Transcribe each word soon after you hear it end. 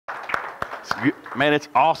Man, it's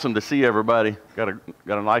awesome to see everybody. Got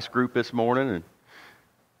a nice group this morning, and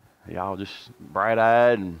y'all just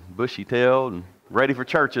bright-eyed and bushy-tailed and ready for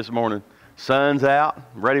church this morning. Sun's out,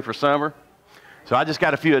 ready for summer. So I just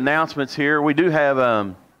got a few announcements here. We do have,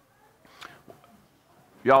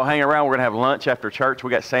 y'all hang around. We're going to have lunch after church. We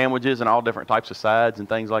got sandwiches and all different types of sides and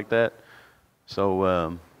things like that.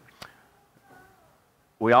 So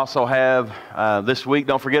we also have this week,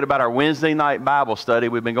 don't forget about our Wednesday night Bible study.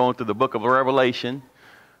 We've been going through the book of Revelation.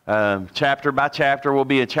 Chapter by chapter. We'll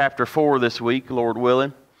be in chapter 4 this week, Lord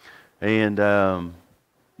willing. And,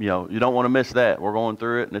 you don't want to miss that. We're going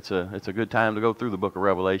through it, and it's a good time to go through the book of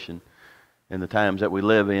Revelation in the times that we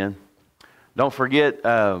live in. Don't forget,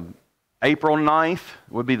 April 9th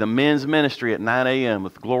would be the men's ministry at 9 a.m.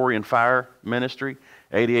 with Glory and Fire Ministry,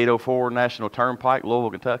 8804 National Turnpike,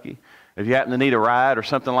 Louisville, Kentucky. If you happen to need a ride or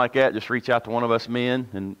something like that, just reach out to one of us men,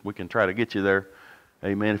 and we can try to get you there.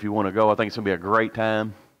 Amen. If you want to go, I think it's going to be a great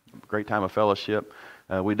time of fellowship.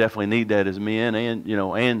 We definitely need that as men and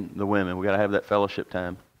the women. We got to have that fellowship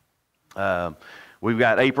time. We've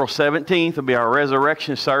got April 17th will be our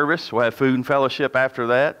resurrection service. We'll have food and fellowship after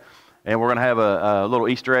that, and we're going to have a little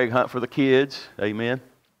Easter egg hunt for the kids. Amen.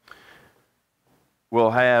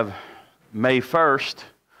 We'll have May 1st.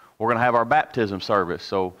 We're going to have our baptism service.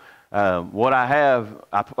 So what I have,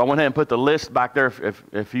 I went ahead and put the list back there.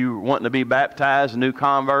 If you wanting to be baptized, a new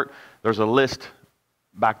convert, there's a list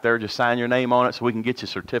back there. Just sign your name on it so we can get you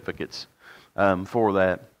certificates for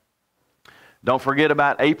that. Don't forget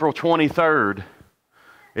about April 23rd.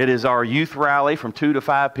 It is our youth rally from 2 to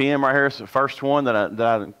 5 p.m. right here. It's the first one that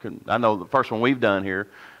I know, the first one we've done here.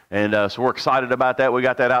 And so we're excited about that. We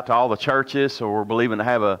got that out to all the churches, so we're believing to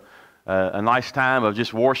have a nice time of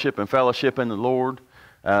just worship and fellowship in the Lord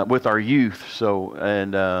with our youth. So,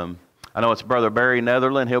 and I know it's Brother Barry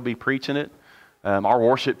Netherland. He'll be preaching it. Our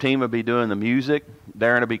worship team will be doing the music.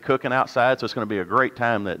 Darren will be cooking outside, so it's going to be a great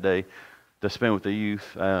time that day to spend with the youth.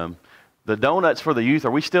 The donuts for the youth,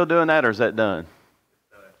 are we still doing that, or is that done?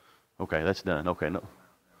 Okay, that's done. Okay, no.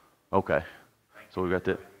 Okay, so we got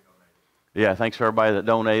that. Yeah, thanks for everybody that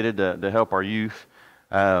donated to help our youth.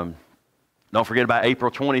 Don't forget about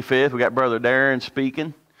April 25th. We got Brother Darren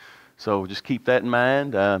speaking, so just keep that in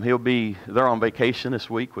mind. They're on vacation this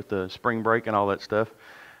week with the spring break and all that stuff.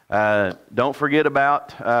 Don't forget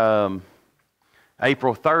about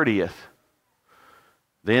April 30th,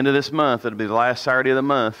 the end of this month. It'll be the last Saturday of the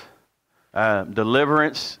month.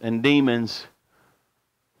 Deliverance and Demons,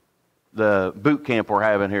 the boot camp we're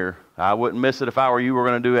having here. I wouldn't miss it if I were you. We're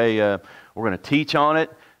going to do we're going to teach on it.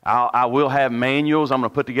 I will have manuals. I'm going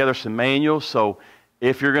to put together some manuals. So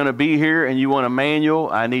if you're going to be here and you want a manual,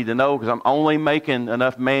 I need to know, because I'm only making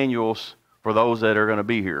enough manuals for those that are going to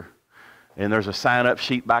be here. And there's a sign-up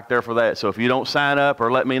sheet back there for that. So if you don't sign up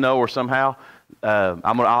or let me know or somehow,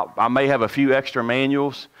 I may have a few extra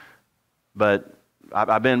manuals, but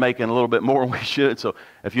I've been making a little bit more than we should. So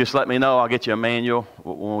if you just let me know, I'll get you a manual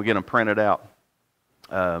when we get them printed out.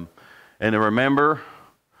 And then remember,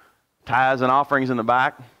 tithes and offerings in the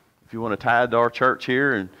back. If you want to tithe to our church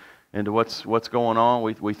here and to what's going on,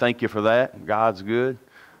 we thank you for that. God's good.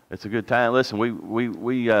 It's a good time. Listen,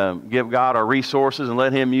 we give God our resources and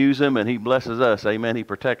let Him use them, and He blesses us. Amen. He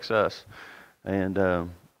protects us and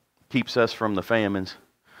keeps us from the famines.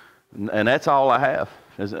 And that's all I have.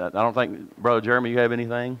 I don't think, Brother Jeremy, you have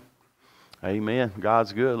anything? Amen.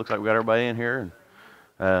 God's good. Looks like we got everybody in here.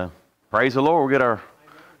 And praise the Lord. We'll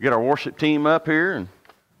get our worship team up here, and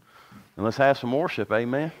let's have some worship.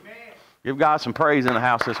 Amen. Give God some praise in the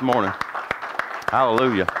house this morning.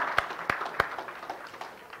 Hallelujah.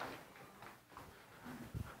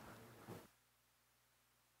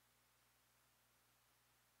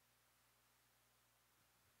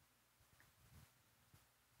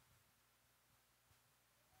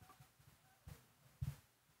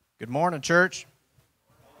 Good morning, church.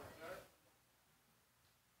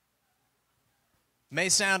 May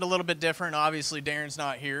sound a little bit different. Obviously, Darren's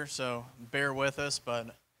not here, so bear with us.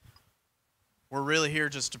 But we're really here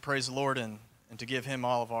just to praise the Lord and to give Him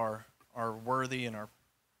all of our worthy and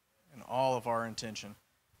all of our intention.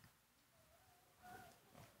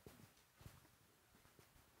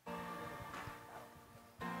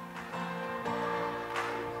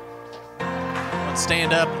 Let's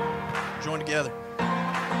stand up, join together.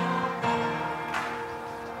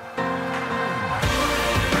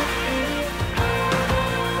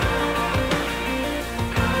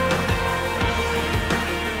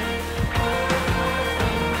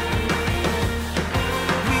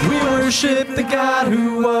 We worship the God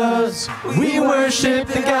who was. We worship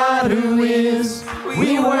the God who is.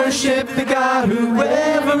 We worship the God who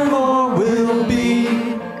evermore will be.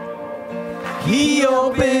 He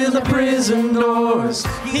opened the prison doors.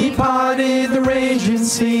 He parted the raging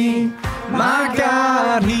sea. My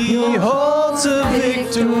God, He holds a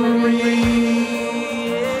victory.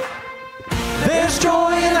 There's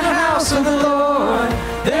joy in the house of the Lord.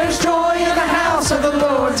 There's joy in the house of the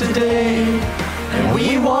Lord today. And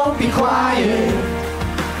we won't be quiet.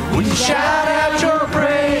 We shout out your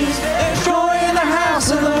praise. There's joy in the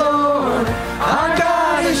house of the Lord. Our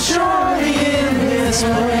God is surely in this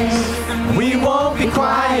place. We won't be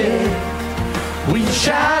quiet. We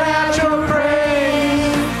shout out your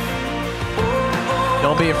praise.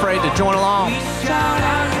 Don't be afraid to join along. Shout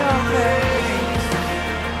out your praise.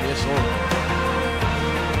 Yes, Lord.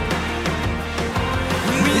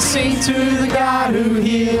 We sing to the God who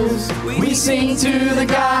heals. We sing to the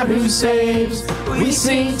God who saves. We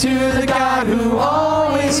sing to the God who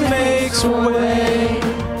always makes a way.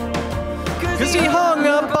 'Cause He hung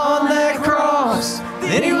up on that cross,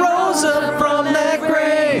 then He rose up from that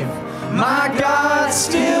grave. My God,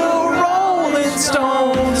 still rolling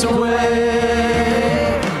stones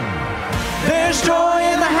away. There's joy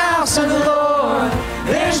in the house of the Lord.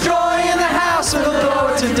 There's joy in the house of the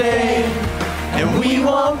Lord today. And we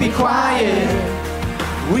won't be quiet.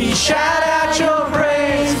 We shout out your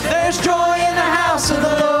praise. There's joy in the house of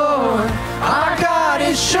the Lord. Our God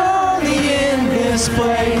is surely in this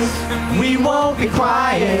place. We won't be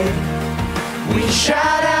quiet. We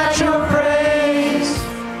shout out your praise.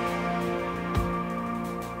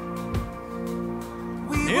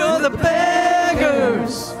 You're the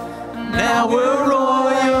beggars. Now we're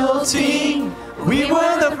royalty. We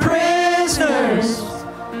were the prisoners.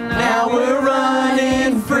 Now we're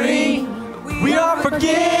running free. We are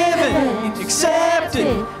forgiven,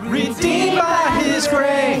 accepted, redeemed by His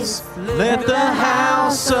grace. Let the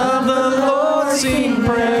house of the Lord sing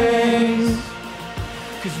praise.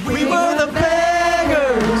 'Cause we were the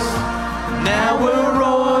beggars, now we're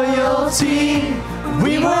royalty.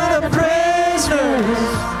 We were the prisoners,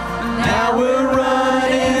 now we're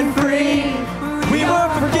running free. We were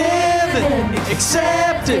forgiven,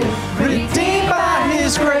 accepted, redeemed by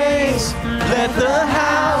His grace. Let the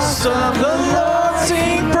house of the Lord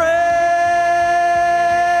sing praise.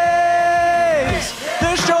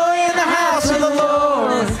 There's joy in the house of the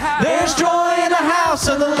Lord. There's joy in the house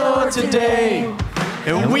of the Lord today.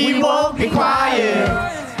 And we won't be quiet.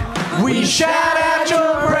 We shout out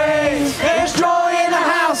your praise. There's joy in the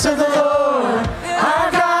house of the Lord. Our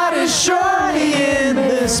God is surely in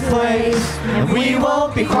this place. And we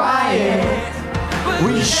won't be quiet.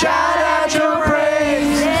 We shout out your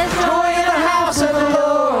praise. There's joy in the house of the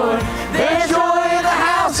Lord. There's joy in the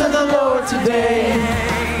house of the Lord today.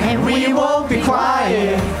 And we won't be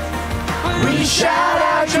quiet. We shout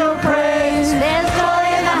out your praise. There's joy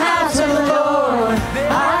in the house of the Lord.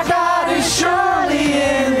 Our God is surely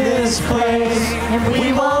in this place. And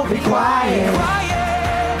we won't be quiet.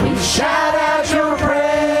 We shout out your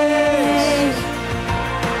praise.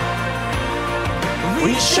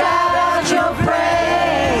 We shout out your praise.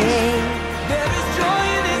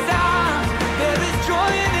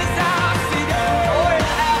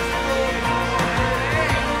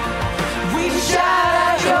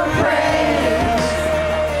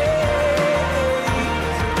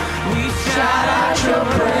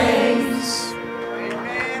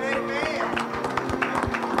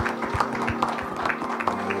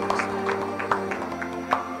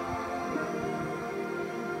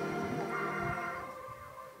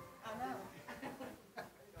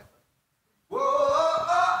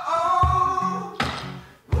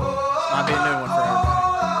 Might be a new one for everybody.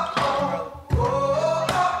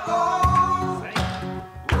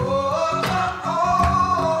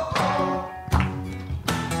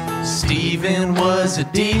 Stephen was a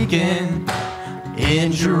deacon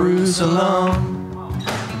in Jerusalem.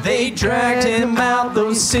 They dragged him out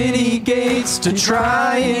those city gates to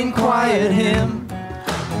try and quiet him.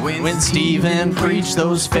 When Stephen preached,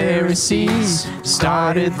 those Pharisees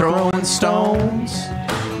started throwing stones.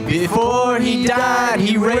 Before he died,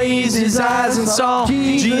 he raised his eyes and saw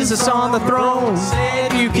Jesus on the throne.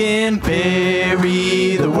 Said, you can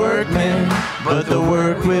bury the workmen, but the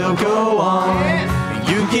work will go on.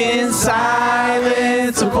 You can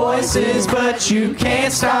silence the voices, but you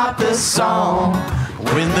can't stop the song.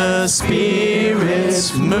 When the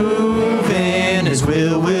Spirit's moving, His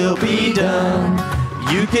will be done.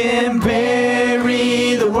 You can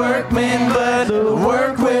bury the workmen, but the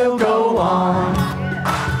work will go on.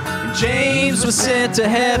 James was sent to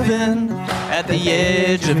heaven at the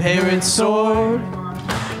edge of Herod's sword.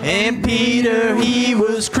 And Peter, he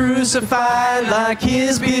was crucified like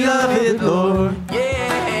his beloved Lord.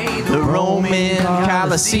 The Roman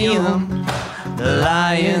Colosseum, the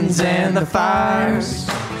lions and the fires.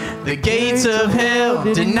 The gates of hell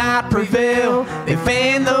did not prevail. They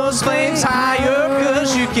fanned those flames higher,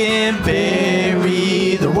 'cause you can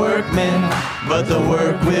bury the workmen, but the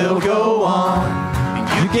work will go on.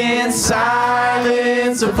 You can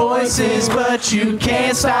silence the voices, but you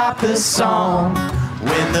can't stop the song.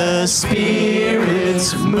 When the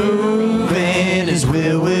Spirit's moving, His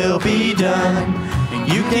will be done.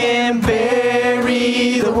 And you can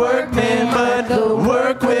bury the workmen, but the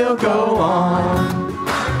work will go on.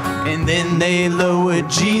 And then they lowered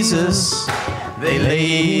Jesus, they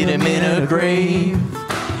laid Him in a grave.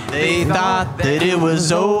 They thought that it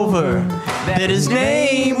was over, that His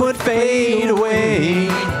name would fade away.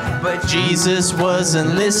 But Jesus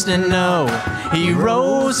wasn't listening, no. He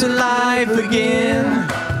rose to life again.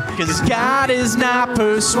 'Cause God is not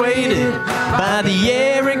persuaded by the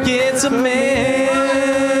arrogance of men.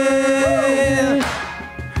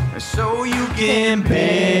 So you can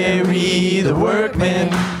bury the workmen,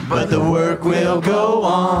 but the work will go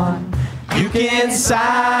on. You can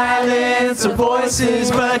silence the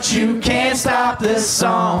voices, but you can't stop this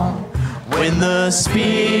song. When the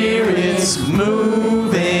Spirit's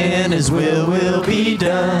moving, His will be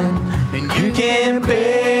done. And you can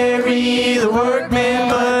bury the workmen,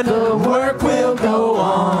 but the work will go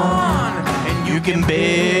on. And you can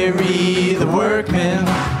bury the workmen,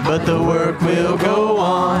 but the work will go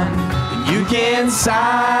on. And you can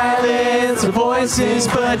silence the voices,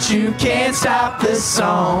 but you can't stop this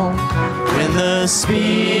song. When the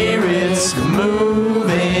Spirit's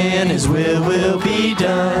moving, His will be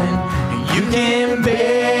done. You can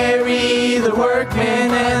bury the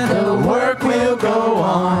workmen and the work will go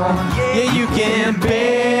on. Yeah, you can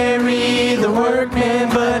bury the workmen,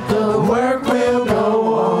 but the work will go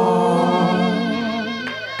on.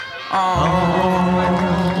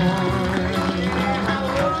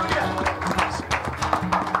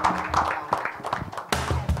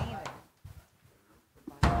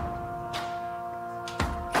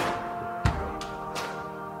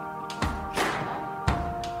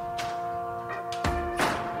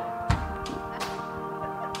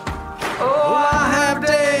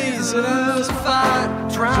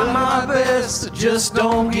 Just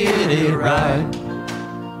don't get it right.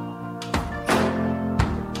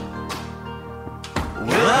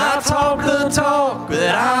 Well, I talk the talk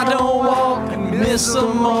that I don't walk and miss the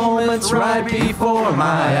moments right before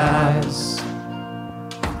my eyes.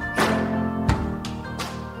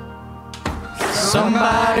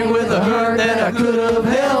 Somebody with a hurt that I could have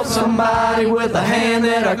helped, somebody with a hand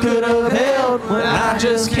that I could have held. When I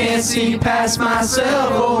just can't see past myself,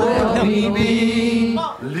 oh, help me be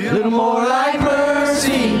a little more like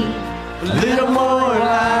mercy, a little more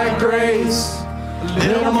like grace, a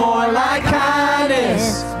little more like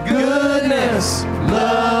kindness, goodness,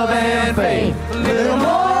 love and faith, a little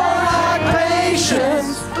more like patience,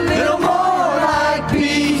 a little more like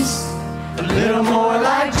peace, a little more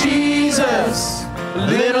like Jesus, a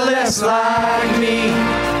little less like me.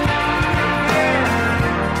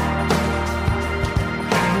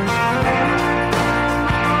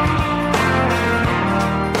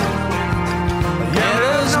 Yeah,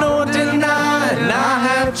 there's no denying I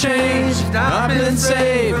have changed. I've been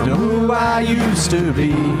saved to who I used to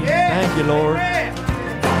be. Thank you, Lord.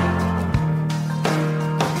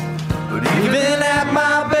 But even at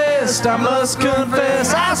my best, I must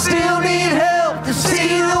confess, I still need help to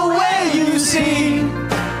see the way you see.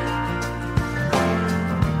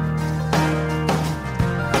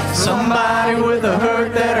 Somebody with a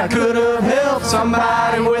hurt that I could have helped,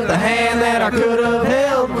 somebody with a hand that I could have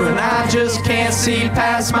held. When I just can't see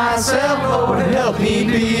past myself, Lord, help me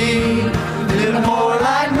be a little more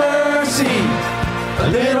like mercy, a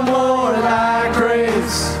little more like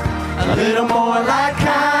grace, a little more like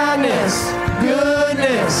kindness,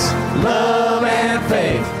 goodness, love and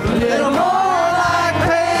faith, a little more like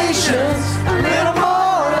patience, a little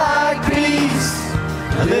more like peace,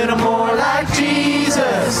 a little more like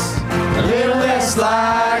Jesus, a little less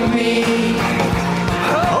like me.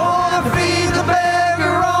 Oh, I feed the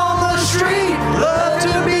beggar on the street, love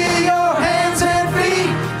to be your hands and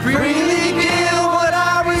feet, freely give what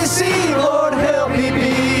I receive, Lord, help me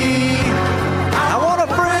be. I want a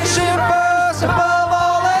friendship first above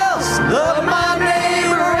all else, love my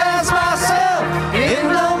neighbor as myself, in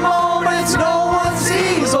the moments no one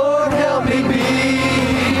sees, Lord, help me be.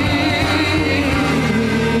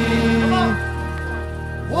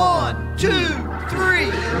 1, 2, 3.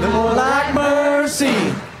 A little more like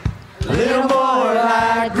mercy, a little more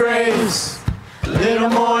like grace, a little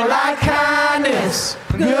more like kindness,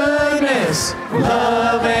 goodness,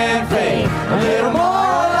 love and faith, a little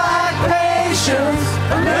more like patience,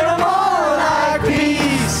 a little more like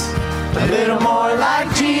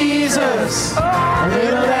Jesus, a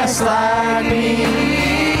little less like me.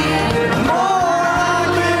 More like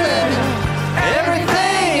living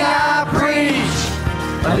everything I preach.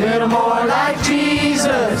 A little more like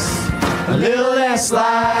Jesus, a little less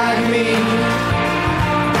like me.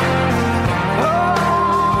 Oh,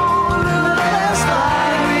 a little less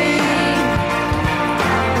like me.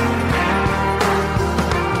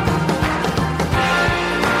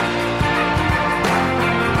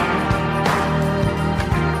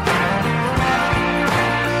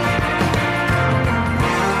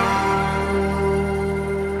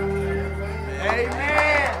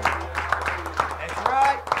 Amen. That's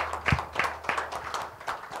right.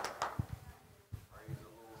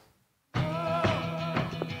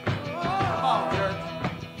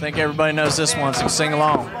 I think everybody knows this one, so sing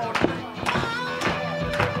along.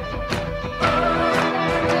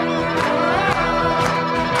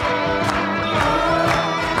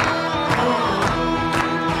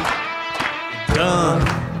 Done,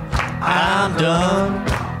 I'm done.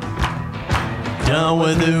 Done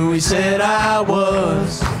with who he said I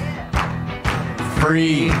was.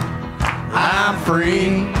 Free, I'm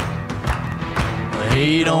free.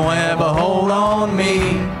 He don't have a hold on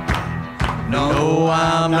me. No,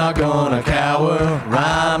 I'm not gonna cower,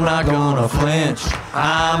 I'm not gonna flinch,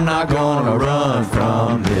 I'm not gonna run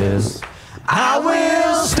from this. I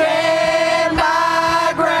will stand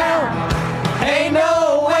my ground, ain't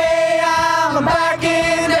no way I'm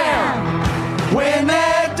backing down. When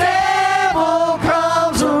that devil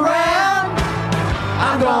comes around,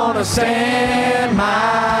 I'm gonna stand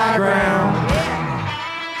my ground.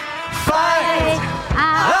 Fight,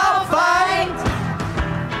 I'll fight.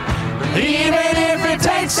 Even if it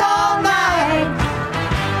takes all night,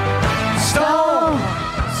 stone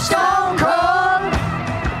cold,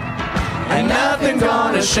 ain't nothing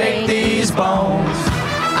gonna shake these bones.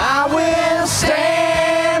 I will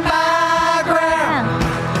stand my ground,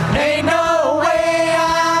 ain't no way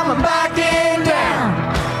I'm backing down.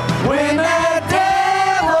 When that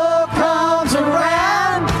devil comes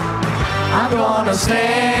around, I'm gonna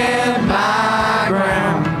stand my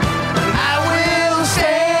ground.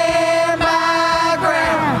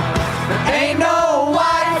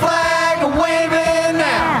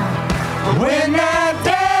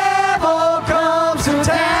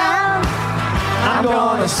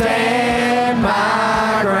 Stand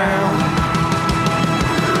my ground.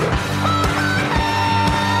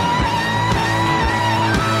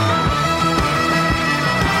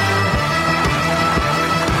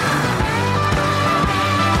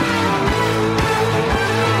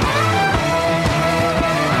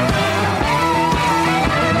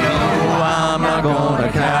 No, I'm not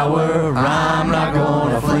gonna cower, I'm not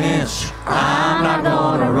gonna flinch, I'm not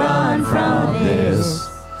gonna run from this.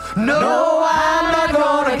 No, I'm not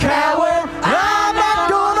gonna cower, I'm not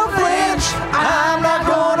gonna flinch, I'm not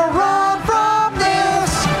gonna run from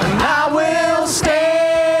this. I will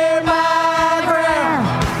stand my ground,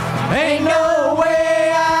 ain't no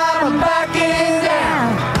way I'm backing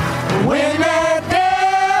down. When that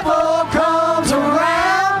devil comes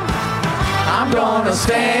around, I'm gonna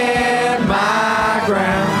stand my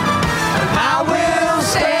ground. I will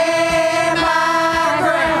stand my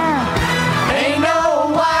ground, ain't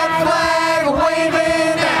no white flag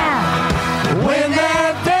waving now. When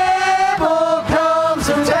that devil comes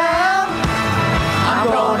to town, I'm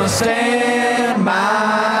gonna stand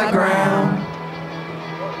my ground.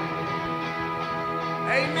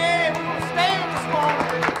 Amen. We're going to stand this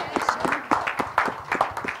morning.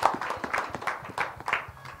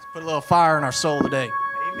 Let's put a little fire in our soul today.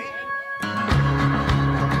 Amen.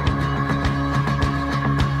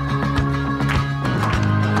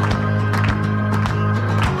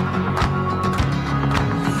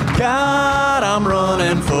 God, I'm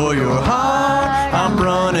running for your heart, I'm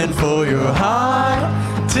running for your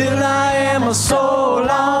heart, till I am a soul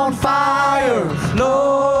on fire.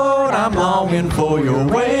 Lord, I'm longing for your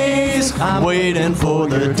ways, I'm waiting for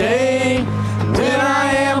the day when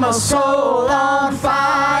I am a soul on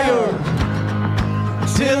fire,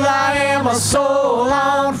 till I am a soul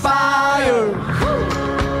on fire.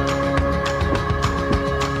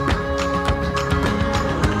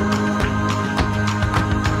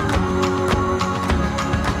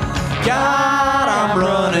 God, I'm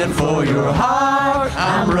running for your heart,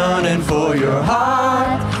 I'm running for your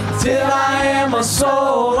heart, till I am a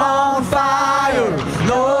soul on fire.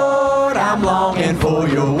 Lord, I'm longing for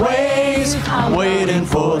your ways, I'm waiting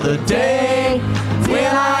for the day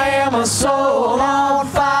when I am a soul on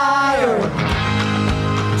fire,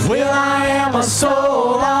 when I am a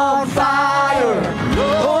soul on fire.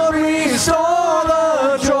 Lord, restore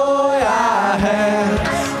the joy I had.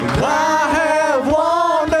 I have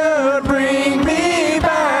wandered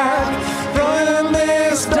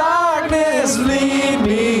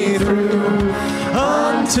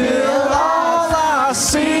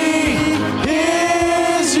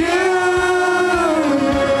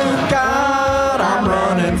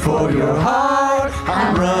for your heart.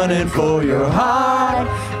 I'm running for your heart.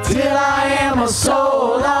 Till I am a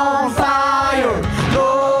soul on fire.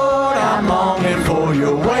 Lord, I'm longing for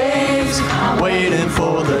your ways. I'm waiting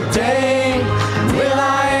for the day when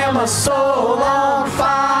I am a soul on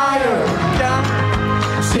fire.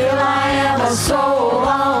 Till I am a soul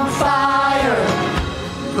on fire.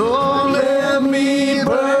 Lord, let me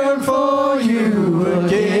burn for you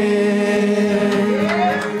again.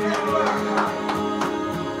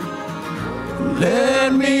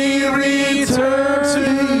 Let me return to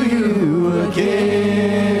you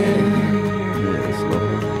again. Yes,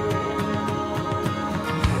 Lord.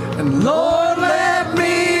 And Lord, let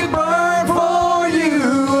me burn for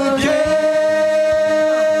you again.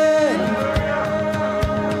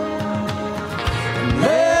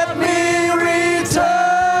 Let me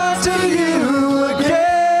return to you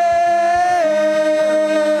again.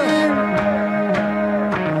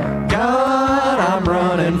 God, I'm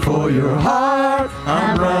running for your heart.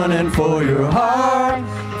 I'm running for your heart.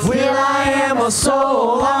 Till I am a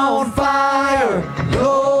soul on fire.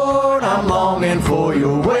 Lord, I'm longing for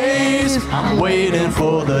your ways. I'm waiting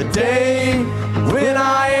for the day when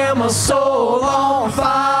I am a soul on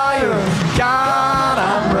fire. God,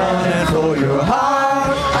 I'm running for your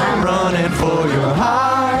heart. I'm running for your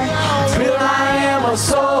heart. Till I am a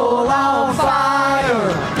soul on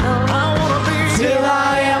fire. Till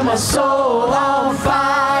I am a soul on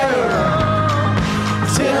fire.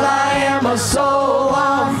 Till I am a soul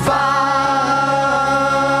on fire.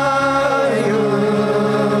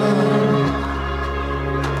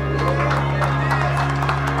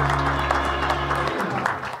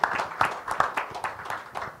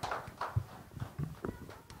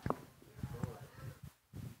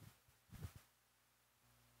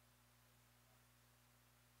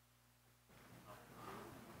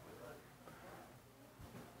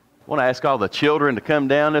 I want to ask all the children to come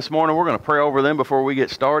down this morning. We're going to pray over them before we get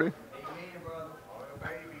started.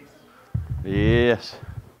 Yes.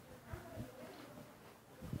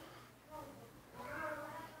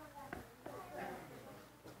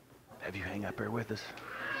 Have you hang up here with us?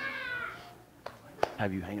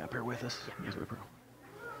 Have you hang up here with us? Yes, we pray.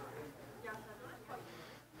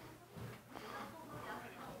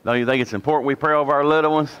 Don't you think it's important we pray over our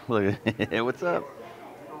little ones? Look, what's up?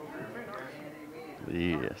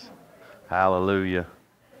 Yes. Hallelujah.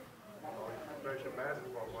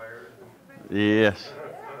 Yes.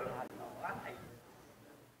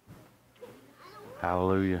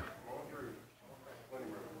 Hallelujah.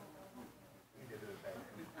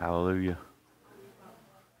 Hallelujah.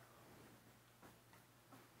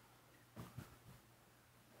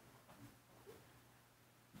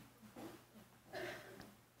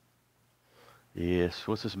 Yes.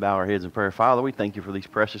 Let's just bow our heads in prayer. Father, we thank you for these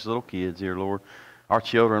precious little kids here, Lord. Our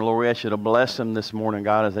children, Lord, we ask you to bless them this morning,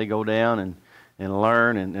 God, as they go down and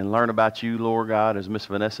learn and learn about you, Lord God, as Miss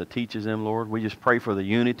Vanessa teaches them, Lord. We just pray for the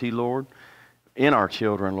unity, Lord, in our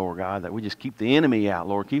children, Lord God, that we just keep the enemy out,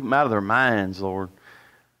 Lord. Keep them out of their minds, Lord.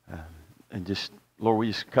 And just, Lord, we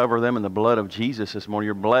just cover them in the blood of Jesus this morning.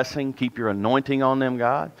 Your blessing, keep your anointing on them,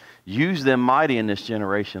 God. Use them mighty in this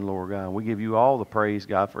generation, Lord God. We give you all the praise,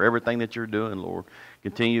 God, for everything that you're doing, Lord.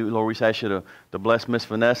 Continue, Lord, we ask you to bless Miss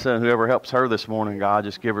Vanessa and whoever helps her this morning, God.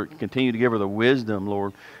 Just continue to give her the wisdom,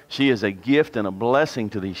 Lord. She is a gift and a blessing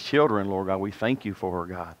to these children, Lord God. We thank you for her,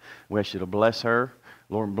 God. We ask you to bless her.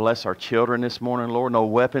 Lord, bless our children this morning, Lord. No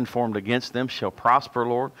weapon formed against them shall prosper,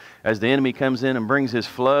 Lord. As the enemy comes in and brings his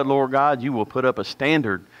flood, Lord God, you will put up a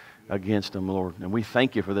standard against them, Lord. And we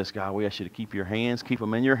thank you for this, God. We ask you to keep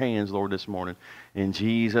them in your hands, Lord, this morning. In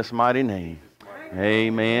Jesus' mighty name.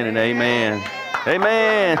 Amen and amen.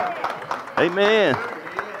 Amen. Amen.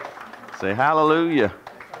 Say hallelujah.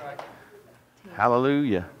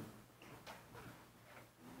 Hallelujah.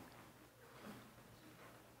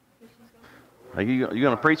 Are you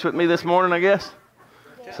going to preach with me this morning, I guess?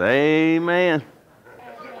 Say amen.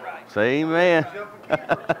 Say amen.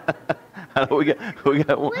 we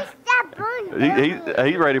got one. What's that bird?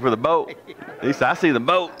 He's ready for the boat. He said, I see the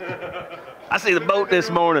boat. I see the boat this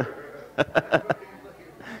morning.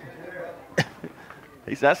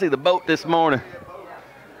 He said, I see the boat this morning.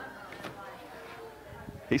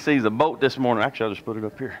 He sees the boat this morning. Actually, I'll just put it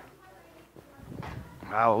up here.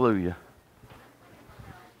 Hallelujah.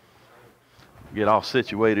 Get all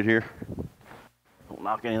situated here. Don't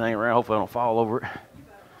knock anything around. Hopefully I don't fall over it.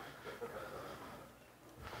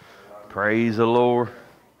 Praise the Lord.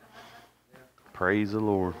 Praise the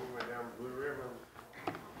Lord.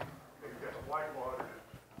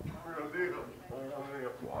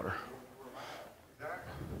 Water.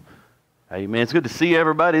 Amen. It's good to see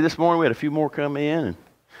everybody this morning. We had a few more come in. And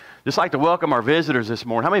Just like to welcome our visitors this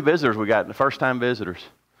morning. How many visitors we got? The first-time visitors?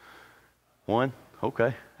 One?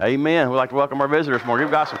 Okay. Amen. We'd like to welcome our visitors this morning.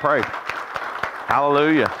 Give God some praise.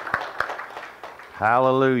 Hallelujah.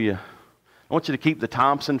 Hallelujah. I want you to keep the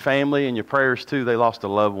Thompson family in your prayers, too. They lost a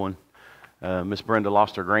loved one. Miss Brenda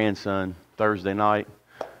lost her grandson Thursday night.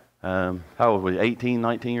 How old was he? 18,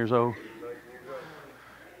 19 years old?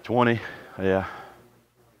 20? Yeah.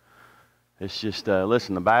 It's just,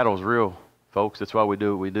 listen, the battle's real, folks. That's why we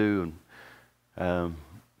do what we do. And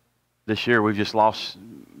this year we've just lost,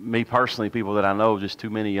 me personally, people that I know, just too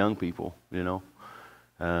many young people, you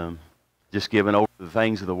know. Just giving over to the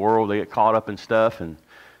things of the world. They get caught up in stuff.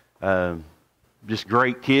 And just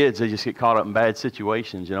great kids, they just get caught up in bad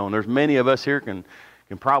situations, you know. And there's many of us here can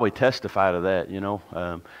probably testify to that, you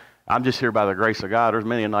know. I'm just here by the grace of God. There's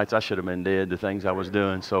many nights I should have been dead, the things I was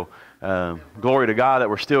doing. So glory to God that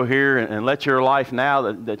we're still here. And let your life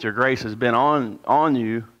now that your grace has been on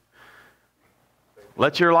you,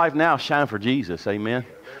 let your life now shine for Jesus. Amen.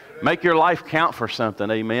 Make your life count for something.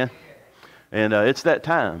 Amen. And it's that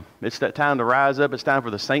time. It's that time to rise up. It's time for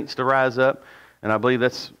the saints to rise up. And I believe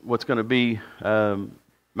that's what's going to be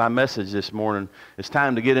my message this morning. It's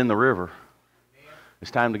time to get in the river.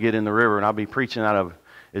 It's time to get in the river. And I'll be preaching out of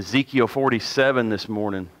Ezekiel 47 this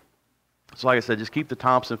morning. So like I said, just keep the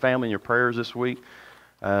Thompson family in your prayers this week.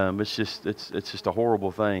 It's just a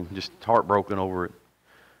horrible thing. Just heartbroken over it.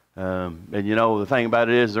 And you know, the thing about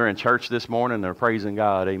it is they're in church this morning. They're praising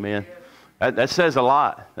God. Amen. That says a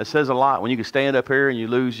lot. That says a lot. When you can stand up here and you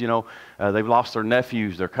lose, you know, they've lost their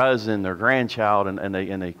nephews, their cousin, their grandchild, and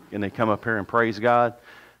they come up here and praise God.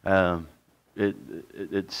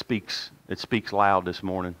 It speaks loud this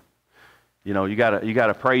morning. You know, you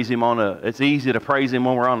gotta praise Him it's easy to praise Him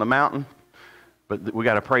when we're on the mountain, but we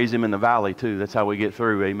gotta praise Him in the valley too. That's how we get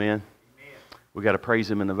through. Amen. We gotta praise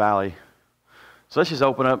Him in the valley. So let's just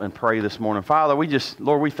open up and pray this morning. Father,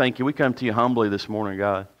 Lord, we thank You. We come to You humbly this morning,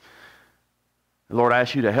 God. Lord, I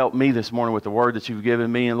ask You to help me this morning with the word that You've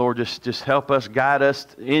given me. And Lord, just help us, guide us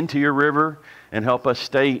into Your river and help us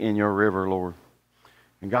stay in Your river, Lord.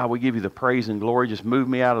 And God, we give You the praise and glory. Just move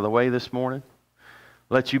me out of the way this morning.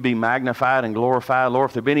 Let You be magnified and glorified. Lord,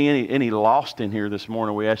 if there be any lost in here this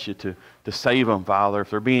morning, we ask You to save them, Father. If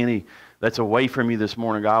there be any that's away from You this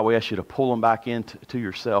morning, God, we ask You to pull them back into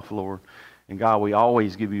Yourself, Lord. And God, we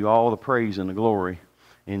always give You all the praise and the glory.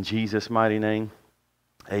 In Jesus' mighty name,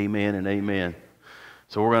 amen and amen.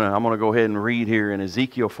 So I'm going to go ahead and read here in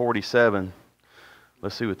Ezekiel 47.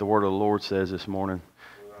 Let's see what the word of the Lord says this morning.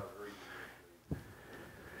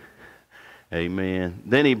 Amen.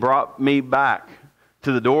 Then He brought me back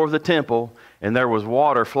to the door of the temple, and there was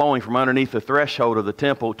water flowing from underneath the threshold of the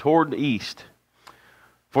temple toward the east.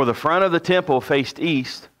 For the front of the temple faced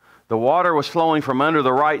east. The water was flowing from under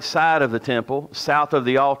the right side of the temple, south of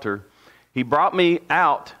the altar. He brought me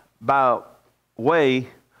out by way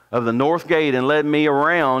of the north gate and led me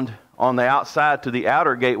around on the outside to the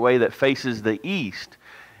outer gateway that faces the east.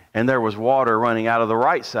 And there was water running out of the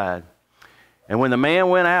right side. And when the man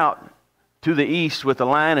went out to the east with the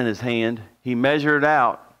line in his hand, he measured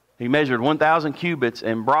 1,000 cubits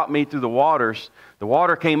and brought me through the waters. The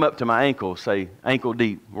water came up to my ankles. Say, ankle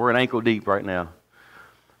deep. We're in ankle deep right now.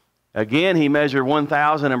 Again, he measured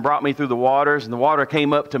 1,000 and brought me through the waters, and the water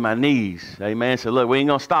came up to my knees. Amen. So look, we ain't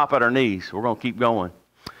going to stop at our knees. We're going to keep going.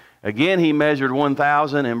 Again, he measured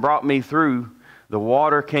 1,000 and brought me through. The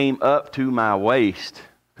water came up to my waist.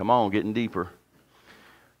 Come on, getting deeper.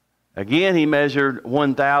 Again, he measured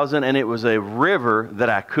 1,000, and it was a river that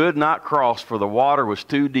I could not cross, for the water was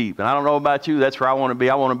too deep. And I don't know about you, that's where I want to be.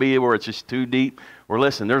 I want to be where it's just too deep. Where,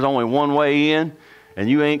 listen, there's only one way in, and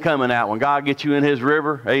you ain't coming out. When God gets you in His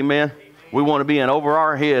river, amen, we want to be in over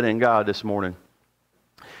our head in God this morning.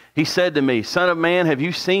 He said to me, Son of man, have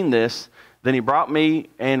you seen this? Then He brought me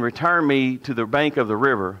and returned me to the bank of the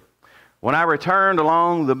river. When I returned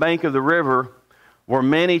along the bank of the river were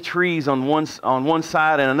many trees on one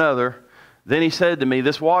side and another. Then He said to me,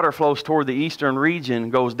 this water flows toward the eastern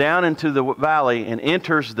region, goes down into the valley, and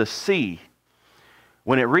enters the sea.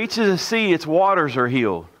 When it reaches the sea, its waters are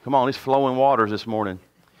healed. Come on, these flowing waters this morning.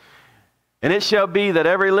 And it shall be that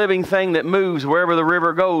every living thing that moves wherever the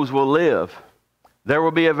river goes will live. There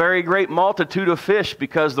will be a very great multitude of fish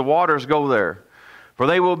because the waters go there. For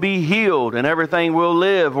they will be healed, and everything will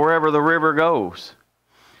live wherever the river goes.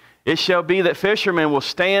 It shall be that fishermen will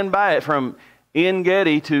stand by it from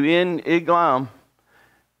En-Gedi to En-Eglam.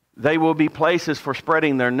 They will be places for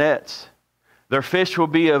spreading their nets. Their fish will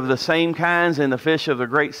be of the same kinds and the fish of the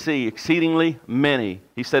great sea, exceedingly many.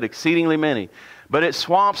 He said exceedingly many. But its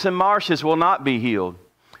swamps and marshes will not be healed.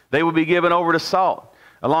 They will be given over to salt.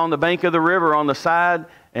 along the bank of the river on the side,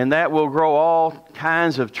 and that will grow all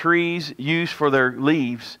kinds of trees used for their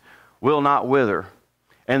leaves will not wither,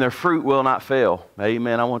 and their fruit will not fail.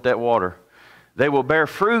 Amen. I want that water. They will bear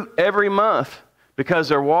fruit every month because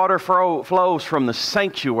their water flows from the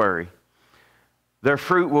sanctuary. Their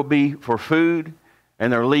fruit will be for food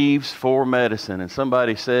and their leaves for medicine. And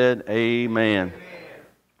somebody said, amen.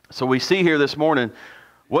 So we see here this morning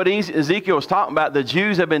what Ezekiel was talking about. The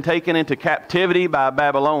Jews have been taken into captivity by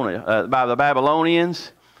the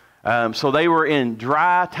Babylonians. So they were in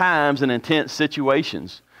dry times and intense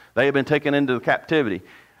situations. They had been taken into captivity.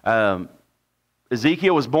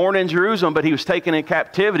 Ezekiel was born in Jerusalem, but he was taken in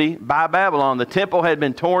captivity by Babylon. The temple had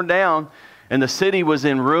been torn down, and the city was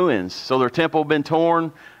in ruins. So their temple had been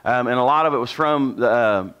torn, and a lot of it was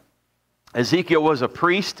from... Ezekiel was a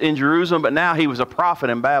priest in Jerusalem, but now he was a prophet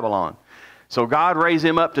in Babylon. So God raised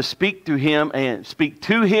him up to speak to him and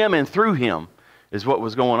through him is what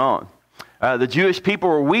was going on. The Jewish people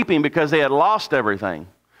were weeping because they had lost everything.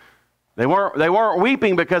 They weren't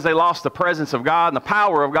weeping because they lost the presence of God and the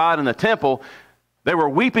power of God in the temple. They were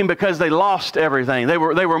weeping because they lost everything. They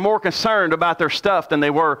were more concerned about their stuff than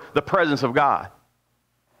they were the presence of God.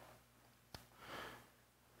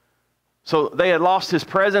 So they had lost his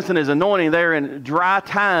presence and his anointing. They're in dry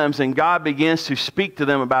times, and God begins to speak to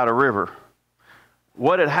them about a river.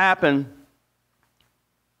 What had happened,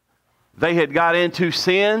 they had got into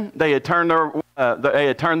sin. They had turned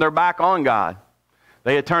their back on God.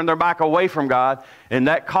 They had turned their back away from God, and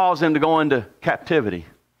that caused them to go into captivity.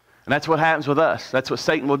 And that's what happens with us. That's what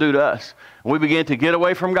Satan will do to us. When we begin to get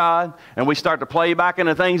away from God and we start to play back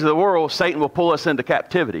into things of the world, Satan will pull us into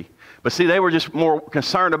captivity. But see, they were just more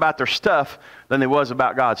concerned about their stuff than they was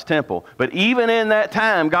about God's temple. But even in that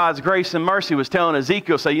time, God's grace and mercy was telling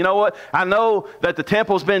Ezekiel, say, you know what? I know that the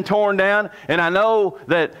temple's been torn down, and I know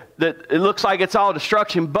that it looks like it's all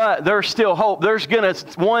destruction, but there's still hope.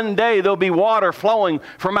 One day there'll be water flowing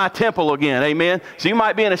from my temple again. Amen? So you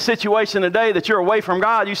might be in a situation today that you're away from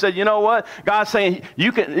God. You said, you know what? God's saying,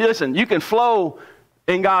 you can flow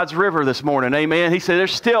in God's river this morning. Amen. He said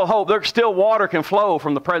there's still hope. There's still water can flow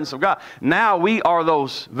from the presence of God. Now we are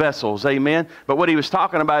those vessels. Amen. But what he was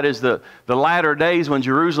talking about is the latter days when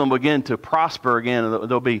Jerusalem will begin to prosper again.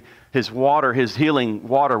 There'll be his healing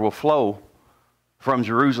water will flow from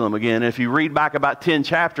Jerusalem again. And if you read back about 10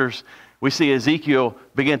 chapters, we see Ezekiel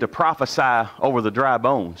begin to prophesy over the dry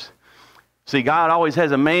bones. See, God always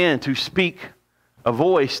has a man to speak, a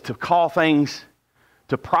voice to call things,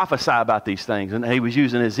 to prophesy about these things. And he was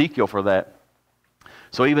using Ezekiel for that.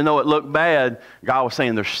 So even though it looked bad, God was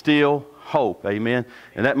saying there's still hope. Amen.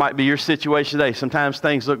 And that might be your situation today. Sometimes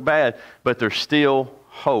things look bad, but there's still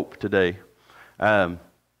hope today. And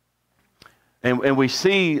we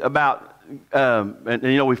see about,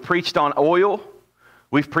 we've preached on oil.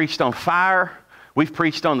 We've preached on fire. We've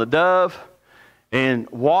preached on the dove. And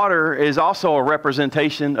water is also a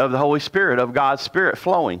representation of the Holy Spirit, of God's Spirit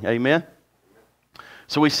flowing. Amen.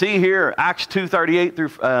 So we see here Acts 2:38 through,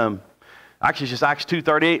 just Acts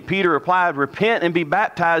 2:38. Peter replied, repent and be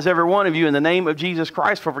baptized, every one of you, in the name of Jesus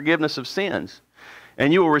Christ for forgiveness of sins,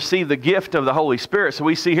 and you will receive the gift of the Holy Spirit. So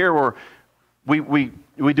we see here where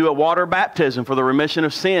we do a water baptism for the remission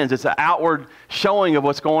of sins. It's an outward showing of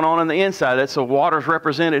what's going on the inside. That's so water's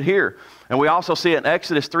represented here. And we also see it in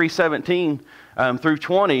Exodus 3:17 through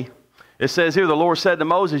 20. It says here, the Lord said to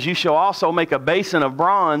Moses, you shall also make a basin of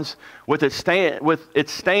bronze with its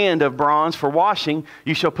stand of bronze for washing.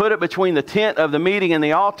 You shall put it between the tent of the meeting and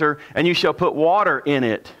the altar, and you shall put water in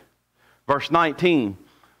it. Verse 19,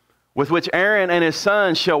 with which Aaron and his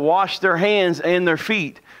sons shall wash their hands and their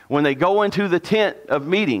feet when they go into the tent of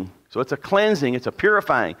meeting. So it's a cleansing, it's a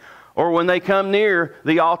purifying. Or when they come near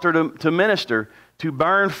the altar to minister, to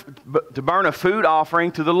burn a food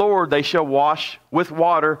offering to the Lord, they shall wash with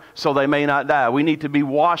water so they may not die. We need to be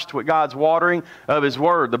washed with God's watering of His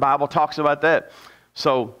Word. The Bible talks about that.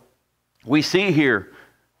 So we see here,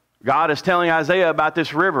 God is telling Isaiah about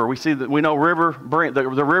this river. We see that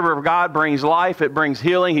the river of God brings life. It brings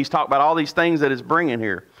healing. He's talked about all these things that it's bringing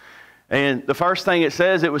here. And the first thing it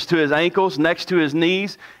says, it was to his ankles, next to his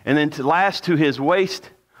knees, and then last to his waist.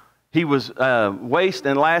 He was waist,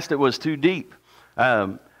 and last it was too deep.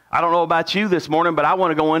 I don't know about you this morning, but I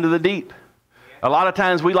want to go into the deep. A lot of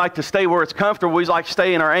times we like to stay where it's comfortable. We like to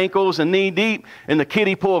stay in our ankles and knee deep in the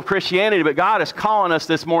kiddie pool of Christianity, but God is calling us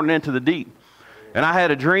this morning into the deep. And I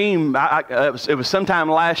had a dream. It was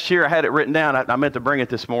sometime last year. I had it written down. I meant to bring it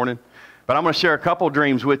this morning. But I'm going to share a couple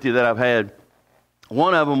dreams with you that I've had.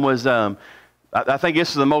 One of them was, I think this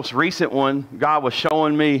is the most recent one. God was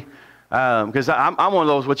showing me Because I'm one of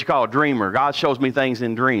those what you call a dreamer. God shows me things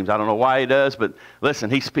in dreams. I don't know why he does, but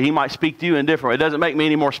listen, he might speak to you in different way. It doesn't make me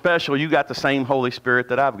any more special. You got the same Holy Spirit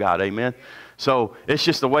that I've got. Amen. So it's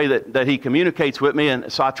just the way that he communicates with me.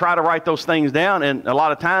 And so I try to write those things down. And a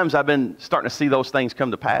lot of times I've been starting to see those things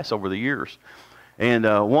come to pass over the years. And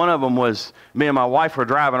one of them was me and my wife were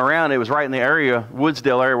driving around. It was right in the area,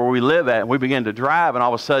 Woodsdale area where we live at. And we began to drive, and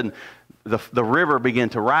all of a sudden the river began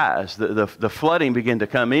to rise. The flooding began to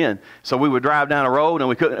come in. So we would drive down a road,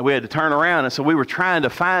 and we had to turn around. And so we were trying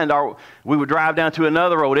to we would drive down to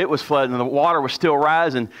another road. It was flooding, and the water was still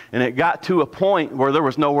rising. And it got to a point where there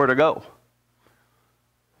was nowhere to go.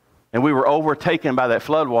 And we were overtaken by that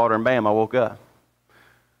flood water, and bam, I woke up.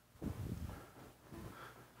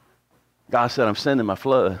 God said, I'm sending my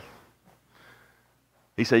flood.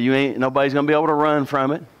 He said, nobody's going to be able to run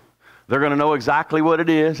from it. They're going to know exactly what it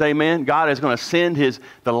is. Amen. God is going to send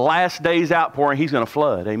the last day's outpouring. He's going to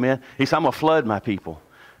flood. Amen. He said, I'm going to flood my people.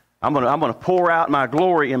 I'm going to pour out my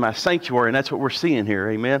glory in my sanctuary. And that's what we're seeing here.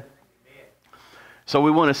 Amen. So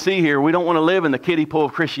we want to see here, we don't want to live in the kiddie pool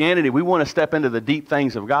of Christianity. We want to step into the deep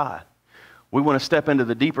things of God. We want to step into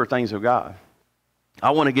the deeper things of God.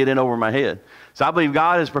 I want to get in over my head. So I believe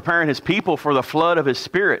God is preparing his people for the flood of his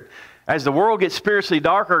Spirit. As the world gets spiritually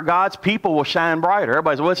darker, God's people will shine brighter.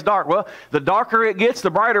 Everybody says, well, it's dark. Well, the darker it gets, the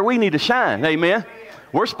brighter we need to shine. Amen.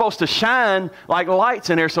 We're supposed to shine like lights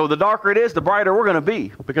in here. So the darker it is, the brighter we're going to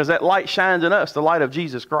be, because that light shines in us, the light of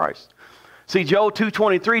Jesus Christ. See, Joel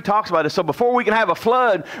 2:23 talks about it. So before we can have a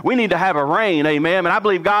flood, we need to have a rain, amen. And I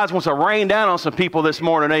believe God wants to rain down on some people this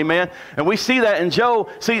morning, amen. And we see that in Joel.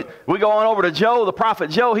 See, we go on over to Joel, the prophet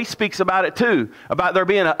Joel. He speaks about it too, about there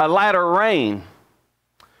being a latter rain.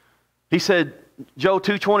 He said, Joel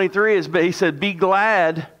 2:23, he said, be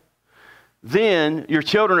glad then, your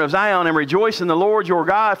children of Zion, and rejoice in the Lord your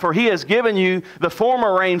God, for he has given you the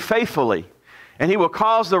former rain faithfully. And he will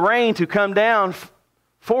cause the rain to come down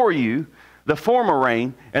for you, the former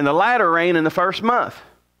rain, and the latter rain in the first month.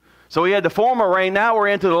 So we had the former rain, now we're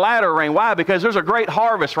into the latter rain. Why? Because there's a great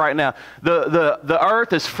harvest right now. The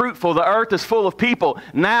earth is fruitful, the earth is full of people.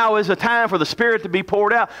 Now is the time for the Spirit to be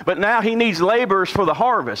poured out, but now he needs laborers for the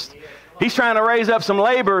harvest. He's trying to raise up some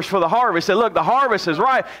laborers for the harvest. He said, look, the harvest is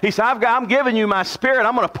right. He said, I'm giving you my Spirit,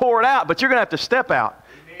 I'm going to pour it out, but you're going to have to step out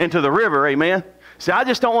into the river, amen. See, I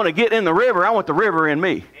just don't want to get in the river, I want the river in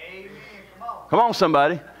me. Amen. Come on,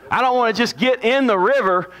 somebody. I don't want to just get in the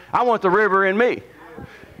river. I want the river in me.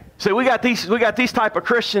 See, we got these type of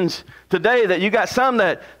Christians today that you got some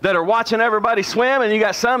that are watching everybody swim, and you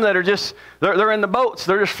got some that are just, they're in the boats.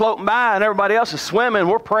 They're just floating by, and everybody else is swimming.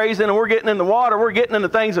 We're praising, and we're getting in the water. We're getting in the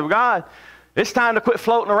things of God. It's time to quit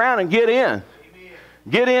floating around and get in. Amen.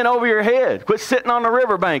 Get in over your head. Quit sitting on the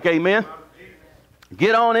riverbank. Amen.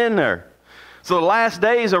 Get on in there. So the last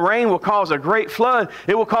days of rain will cause a great flood.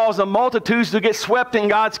 It will cause the multitudes to get swept in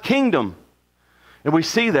God's kingdom. And we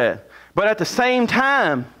see that. But at the same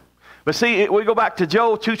time, but see, we go back to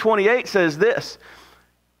Joel 2:28 says this.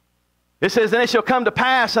 It says, then it shall come to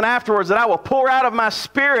pass, and afterwards, that I will pour out of my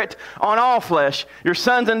Spirit on all flesh. Your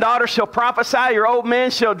sons and daughters shall prophesy. Your old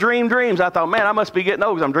men shall dream dreams. I thought, man, I must be getting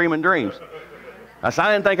old because I'm dreaming dreams. I said,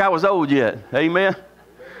 I didn't think I was old yet. Amen.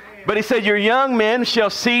 But he said, your young men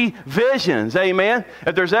shall see visions. Amen.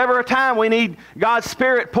 If there's ever a time we need God's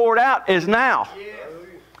Spirit poured out, is now.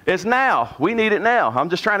 It's now. We need it now. I'm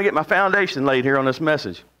just trying to get my foundation laid here on this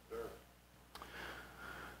message.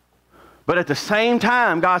 But at the same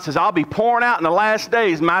time, God says, I'll be pouring out in the last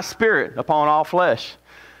days my Spirit upon all flesh.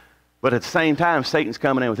 But at the same time, Satan's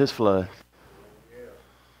coming in with his flood.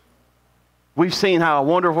 We've seen how a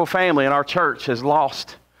wonderful family in our church has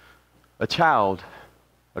lost a child,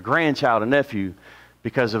 a grandchild, a nephew,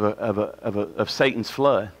 because of Satan's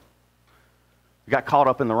flood. They got caught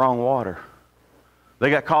up in the wrong water.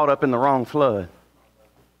 They got caught up in the wrong flood.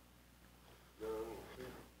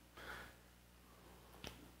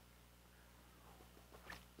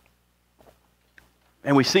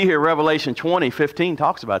 And we see here Revelation 20:15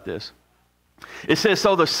 talks about this. It says,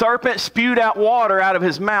 so the serpent spewed out water out of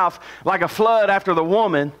his mouth like a flood after the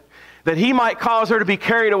woman, that he might cause her to be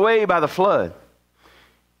carried away by the flood.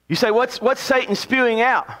 You say, what's Satan spewing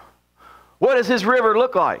out? What does his river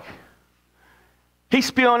look like? He's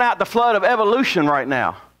spewing out the flood of evolution right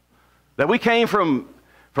now. That we came from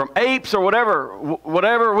apes or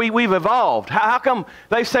whatever we've evolved. How come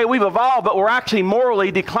they say we've evolved, but we're actually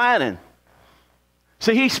morally declining?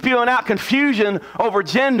 See, he's spewing out confusion over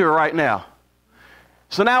gender right now.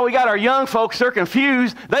 So now we got our young folks, they're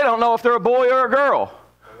confused. They don't know if they're a boy or a girl.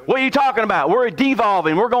 What are you talking about? We're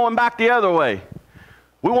devolving. We're going back the other way.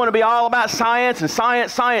 We want to be all about science and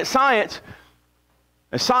science, science, science.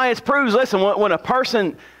 And science proves, listen, when a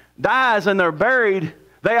person dies and they're buried,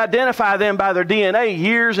 they identify them by their DNA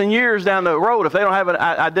years and years down the road if they don't have an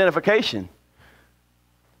identification.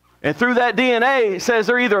 And through that DNA, it says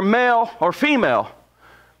they're either male or female.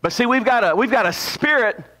 But see, we've got a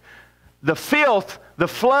spirit, the filth, the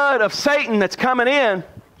flood of Satan that's coming in,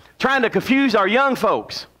 trying to confuse our young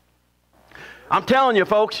folks. I'm telling you,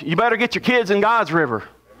 folks, you better get your kids in God's river.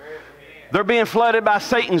 They're being flooded by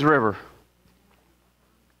Satan's river.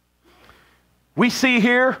 We see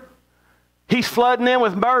here, he's flooding in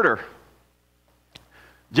with murder.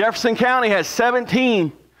 Jefferson County has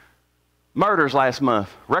 17 murders last month,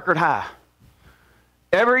 record high.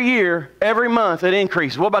 Every year, every month, it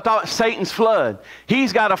increases. What about Satan's flood?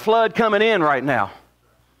 He's got a flood coming in right now.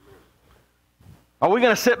 Are we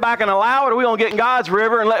going to sit back and allow it, or are we going to get in God's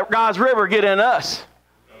river and let God's river get in us?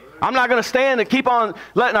 I'm not going to stand and keep on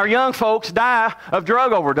letting our young folks die of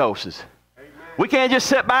drug overdoses. Amen. We can't just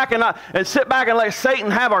sit back and let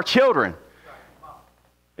Satan have our children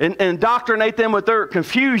and indoctrinate them with their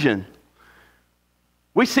confusion.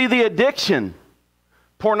 We see the addiction,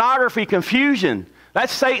 pornography, confusion.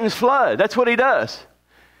 That's Satan's flood. That's what he does.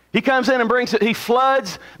 He comes in and he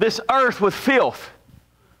floods this earth with filth.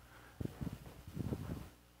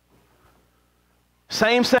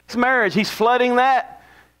 Same-sex marriage, he's flooding that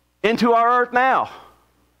into our earth now.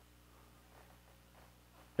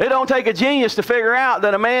 It don't take a genius to figure out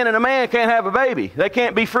that a man and a man can't have a baby. They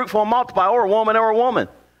can't be fruitful and multiply, or a woman or a woman.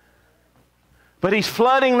 But he's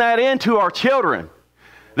flooding that into our children.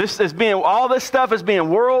 All this stuff is being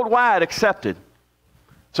worldwide accepted.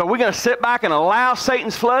 So we're going to sit back and allow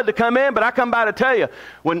Satan's flood to come in, but I come by to tell you,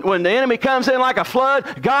 when the enemy comes in like a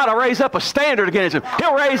flood, God will raise up a standard against him.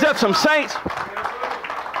 He'll raise up some saints.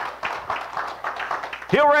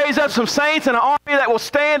 He'll raise up some saints and an army that will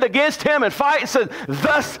stand against him and fight and say,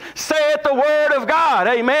 thus saith the word of God.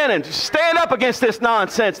 Amen. And stand up against this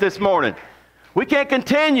nonsense this morning. We can't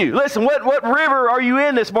continue. Listen, what river are you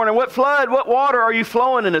in this morning? What flood, what water are you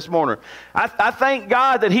flowing in this morning? I thank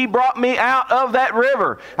God that he brought me out of that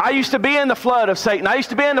river. I used to be in the flood of Satan. I used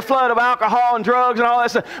to be in the flood of alcohol and drugs and all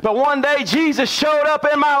that stuff. But one day Jesus showed up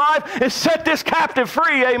in my life and set this captive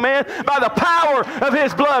free, amen, by the power of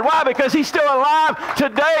his blood. Why? Because he's still alive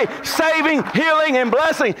today, saving, healing, and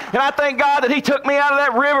blessing. And I thank God that he took me out of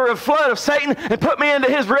that river of flood of Satan and put me into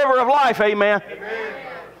his river of life, amen. Amen.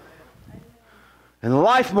 And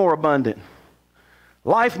life more abundant.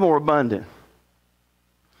 Life more abundant.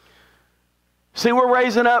 See, we're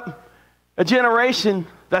raising up a generation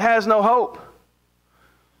that has no hope.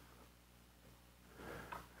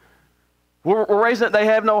 We're raising it, they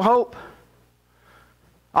have no hope.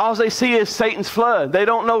 All they see is Satan's flood. They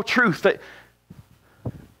don't know truth.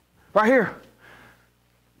 Right here.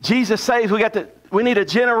 Jesus saves. We need a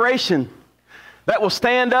generation that will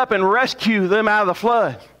stand up and rescue them out of the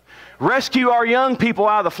flood. Rescue our young people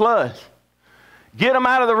out of the flood. Get them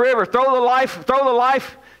out of the river. Throw the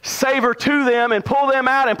life saver to them and pull them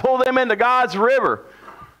out and pull them into God's river,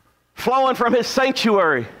 flowing from his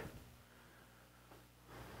sanctuary.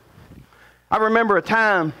 I remember a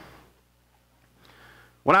time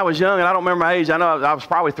when I was young, and I don't remember my age. I know I was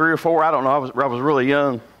probably 3 or 4. I don't know. I was really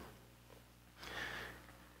young.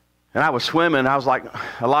 And I was swimming. I was like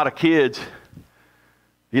a lot of kids.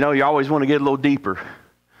 You know, you always want to get a little deeper.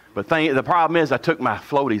 But the problem is I took my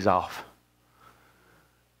floaties off.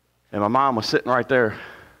 And my mom was sitting right there.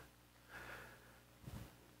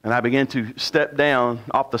 And I began to step down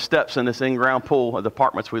off the steps in this in-ground pool of the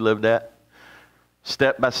apartments we lived at.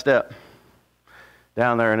 Step by step.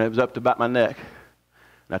 Down there, and it was up to about my neck.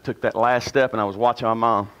 And I took that last step, and I was watching my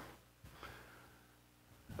mom.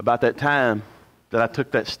 About that time that I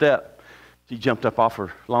took that step, she jumped up off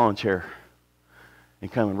her lawn chair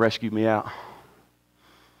and come and rescued me out.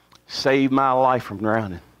 Saved my life from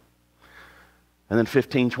drowning. And then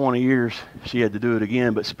 15, 20 years, she had to do it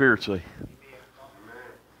again, but spiritually.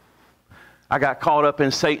 I got caught up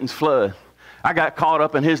in Satan's flood. I got caught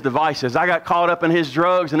up in his devices. I got caught up in his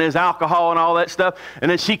drugs and his alcohol and all that stuff. And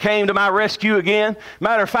then she came to my rescue again.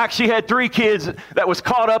 Matter of fact, she had 3 kids that was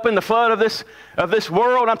caught up in the flood of this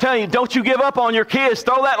world. I'm telling you, don't you give up on your kids.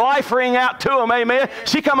 Throw that life ring out to them, amen.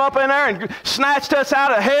 She come up in there and snatched us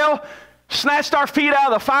out of hell. Snatched our feet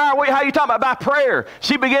out of the fire. How you talking about? By prayer.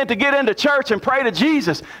 She began to get into church and pray to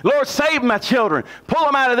Jesus. Lord, save my children. Pull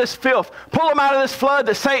them out of this filth. Pull them out of this flood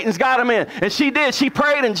that Satan's got them in. And she did. She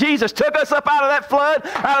prayed, and Jesus took us up out of that flood,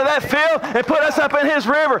 out of that filth, and put us up in his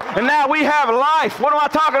river. And now we have life. What am I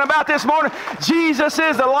talking about this morning? Jesus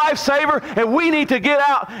is the lifesaver, and we need to get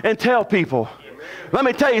out and tell people. Let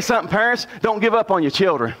me tell you something, parents. Don't give up on your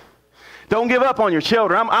children. Don't give up on your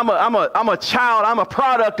children. I'm a child. I'm a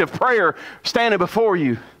product of prayer standing before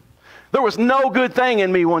you. There was no good thing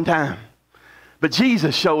in me one time. But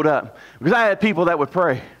Jesus showed up because I had people that would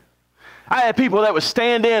pray. I had people that would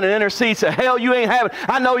stand in and intercede, say, hell, you ain't having,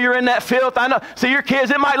 I know you're in that filth. I know. See, your kids,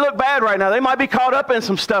 it might look bad right now. They might be caught up in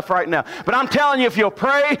some stuff right now. But I'm telling you, if you'll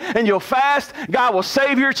pray and you'll fast, God will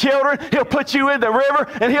save your children. He'll put you in the river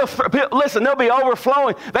and listen, they'll be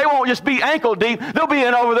overflowing. They won't just be ankle deep. They'll be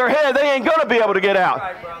in over their head. They ain't going to be able to get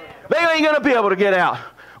out. They ain't going to be able to get out.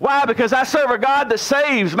 Why? Because I serve a God that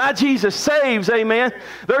saves. My Jesus saves, amen.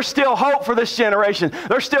 There's still hope for this generation.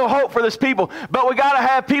 There's still hope for this people. But we got to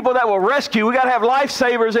have people that will rescue. We got to have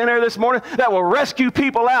lifesavers in there this morning that will rescue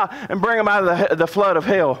people out and bring them out of the flood of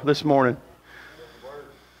hell this morning.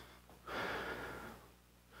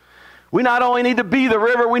 We not only need to be the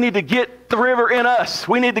river, we need to get the river in us.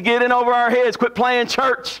 We need to get in over our heads. Quit playing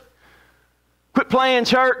church. Quit playing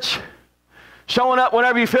church. Showing up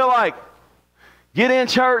whenever you feel like. Get in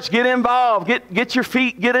church, get involved, get your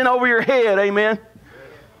feet, get in over your head, amen.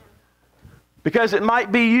 Because it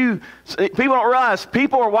might be you. People don't realize,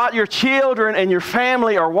 your children and your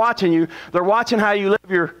family are watching you. They're watching how you live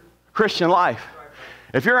your Christian life.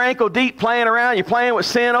 If you're ankle deep playing around, you're playing with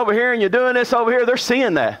sin over here and you're doing this over here, they're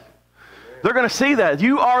seeing that. They're going to see that.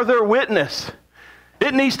 You are their witness.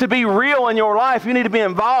 It needs to be real in your life. You need to be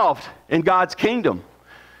involved in God's kingdom.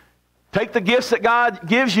 Take the gifts that God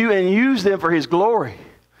gives you and use them for His glory.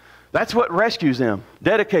 That's what rescues them.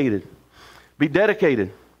 Dedicated. Be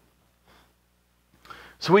dedicated.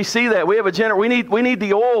 So we see that. We have we need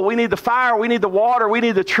the oil. We need the fire. We need the water. We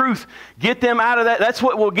need the truth. Get them out of that. That's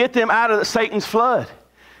what will get them out of Satan's flood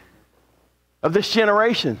of this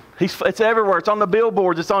generation. It's everywhere. It's on the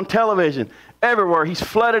billboards. It's on television. Everywhere. He's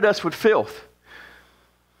flooded us with filth.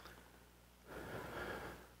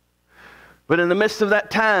 But in the midst of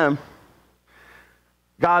that time,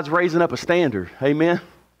 God's raising up a standard. Amen.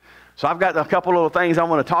 So I've got a couple little things I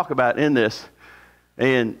want to talk about in this.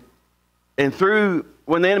 And through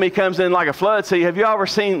when the enemy comes in like a flood, see, have you ever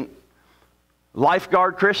seen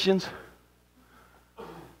lifeguard Christians?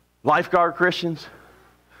 Lifeguard Christians.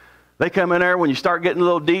 They come in there when you start getting a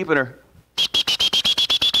little deep and are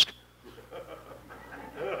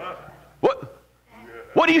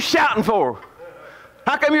What are you shouting for?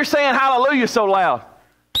 How come you're saying hallelujah so loud?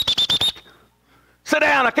 Sit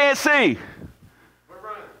down, I can't see.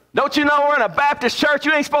 Don't you know we're in a Baptist church?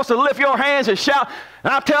 You ain't supposed to lift your hands and shout.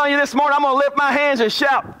 And I'm telling you this morning, I'm going to lift my hands and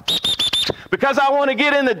shout because I want to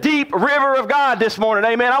get in the deep river of God this morning.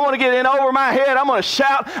 Amen. I want to get in over my head. I'm going to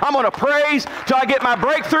shout. I'm going to praise till I get my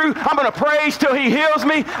breakthrough. I'm going to praise till He heals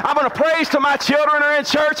me. I'm going to praise till my children are in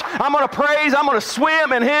church. I'm going to praise. I'm going to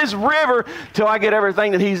swim in His river till I get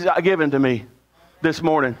everything that He's given to me this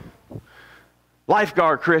morning.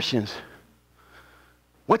 Lifeguard Christians.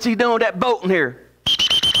 What's he doing with that boat in here?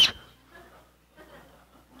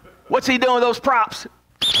 What's he doing with those props?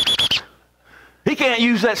 He can't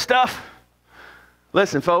use that stuff.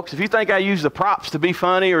 Listen, folks, if you think I use the props to be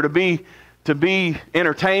funny or to be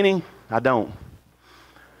entertaining, I don't.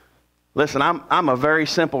 Listen, I'm a very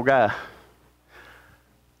simple guy.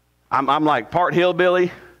 I'm like part hillbilly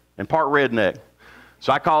and part redneck.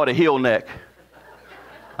 So I call it a hill neck.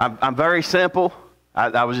 I'm very simple.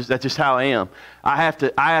 That's just how I am. I have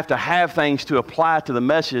to have things to apply to the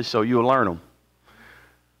message so you'll learn them.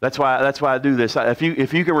 That's why I do this.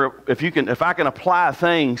 If I can apply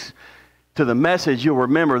things to the message, you'll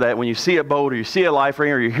remember that when you see a boat or you see a life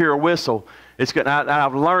ring or you hear a whistle, it's good.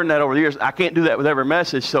 I've learned that over the years. I can't do that with every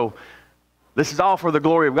message. So this is all for the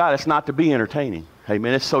glory of God. It's not to be entertaining.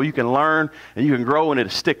 Amen. It's so you can learn and you can grow and it'll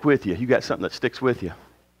stick with you. You got something that sticks with you.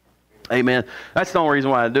 Amen. That's the only reason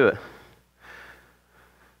why I do it.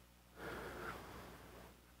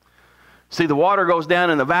 See, the water goes down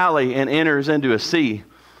in the valley and enters into a sea.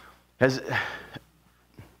 Has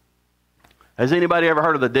anybody ever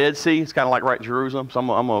heard of the Dead Sea? It's kind of like right in Jerusalem. So I'm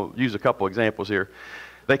going to use a couple examples here.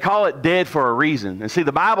 They call it dead for a reason. And see,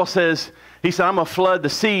 the Bible says, He said, I'm going to flood the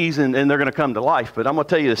seas and they're going to come to life. But I'm going to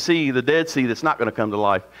tell you the Dead Sea that's not going to come to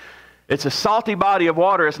life. It's a salty body of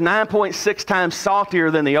water. It's 9.6 times saltier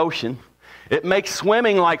than the ocean. It makes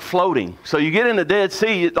swimming like floating. So you get in the Dead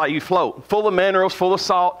Sea, it's like you float. Full of minerals, full of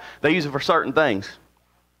salt. They use it for certain things.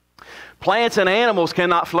 Plants and animals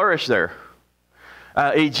cannot flourish there.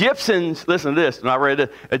 Egyptians, listen to this, and I read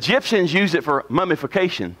it. Egyptians use it for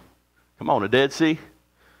mummification. Come on, the Dead Sea.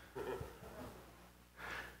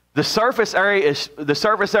 The surface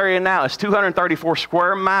area now is 234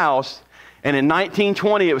 square miles, and in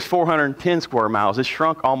 1920 it was 410 square miles. It's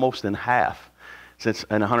shrunk almost in half in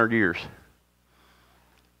 100 years.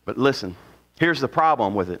 But listen, here's the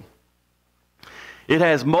problem with it. It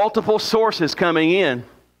has multiple sources coming in,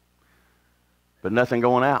 but nothing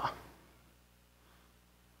going out.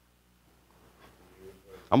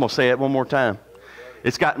 I'm going to say it one more time.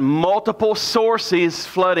 It's got multiple sources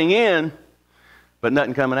flooding in, but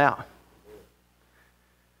nothing coming out.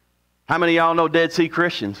 How many of y'all know Dead Sea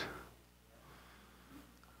Christians?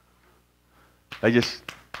 They just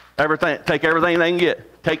take everything they can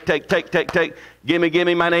get. Take.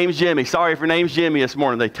 Gimme. My name's Jimmy. Sorry if your name's Jimmy this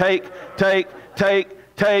morning. They take. They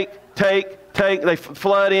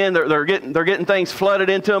flood in. They're getting things flooded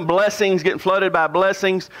into them. Blessings, getting flooded by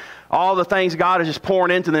blessings. All the things God is just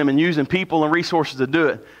pouring into them and using people and resources to do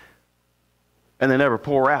it. And they never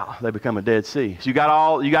pour out. They become a Dead Sea. So you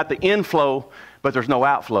got the inflow, but there's no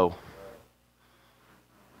outflow.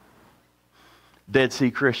 Dead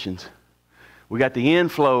Sea Christians. We got the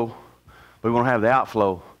inflow, but we won't have the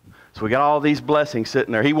outflow. So we got all these blessings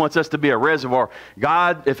sitting there. He wants us to be a reservoir.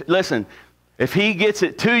 God, if He gets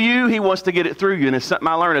it to you, He wants to get it through you. And it's something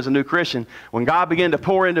I learned as a new Christian. When God began to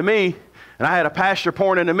pour into me, and I had a pastor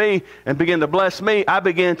pouring into me and began to bless me, I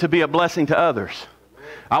began to be a blessing to others.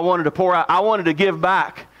 I wanted to pour out. I wanted to give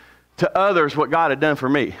back to others what God had done for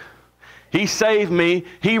me. He saved me.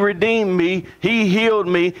 He redeemed me. He healed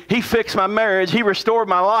me. He fixed my marriage. He restored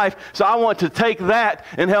my life. So I want to take that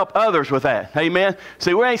and help others with that. Amen.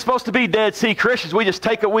 See, we ain't supposed to be Dead Sea Christians. We just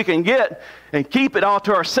take what we can get and keep it all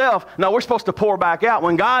to ourselves. No, we're supposed to pour back out.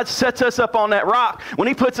 When God sets us up on that rock, when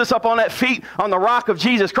He puts us up on that feet on the rock of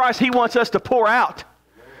Jesus Christ, He wants us to pour out.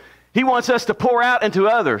 He wants us to pour out into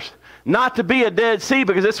others, not to be a Dead Sea,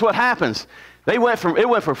 because that's what happens. It went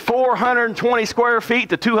from 420 square feet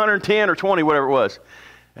to 210 or 20, whatever it was.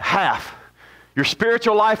 Half. Your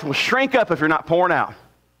spiritual life will shrink up if you're not pouring out.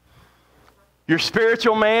 Your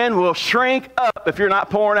spiritual man will shrink up if you're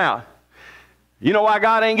not pouring out. You know why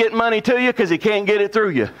God ain't getting money to you? Because He can't get it through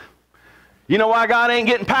you. You know why God ain't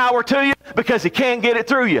getting power to you? Because He can't get it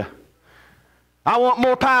through you. I want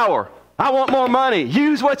more power. I want more money.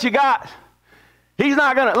 Use what you got. He's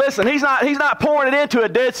not going to, listen, he's not pouring it into a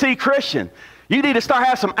Dead Sea Christian. You need to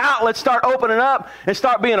have some outlets, start opening up, and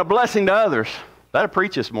start being a blessing to others. That'll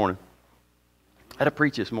preach this morning. I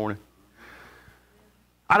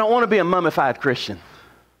don't want to be a mummified Christian.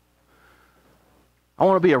 I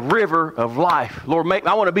want to be a river of life. Lord,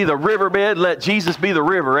 I want to be the riverbed. Let Jesus be the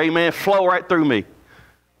river. Amen. Flow right through me.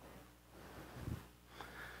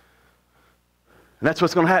 And that's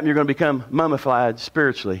what's going to happen. You're going to become mummified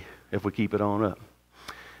spiritually if we keep it on up.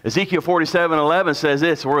 Ezekiel 47:11 says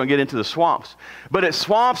this. We're going to get into the swamps. But its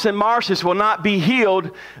swamps and marshes will not be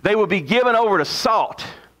healed. They will be given over to salt.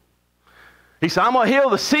 He said, I'm going to heal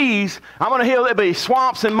the seas. I'm going to heal it, but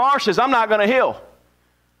swamps and marshes, I'm not going to heal.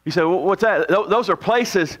 He said, well, what's that? Those are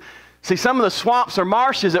places. See, some of the swamps or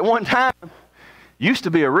marshes at one time used to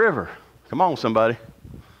be a river. Come on, somebody.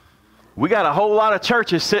 We got a whole lot of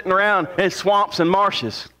churches sitting around in swamps and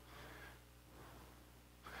marshes.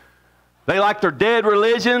 They like their dead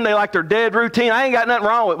religion. They like their dead routine. I ain't got nothing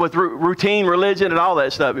wrong with routine religion and all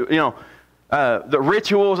that stuff. You know, the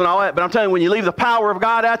rituals and all that. But I'm telling you, when you leave the power of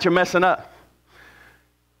God out, you're messing up.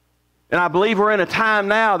 And I believe we're in a time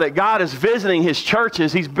now that God is visiting His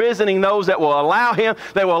churches. He's visiting those that will allow Him,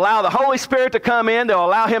 that will allow the Holy Spirit to come in, they'll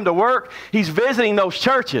allow Him to work. He's visiting those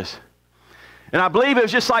churches. And I believe it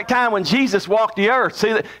was just like time when Jesus walked the earth.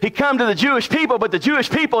 See, He come to the Jewish people, but the Jewish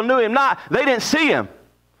people knew Him not. They didn't see Him.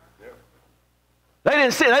 They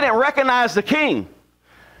didn't recognize the King.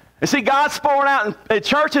 And see, God's pouring out in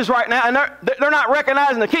churches right now, and they're not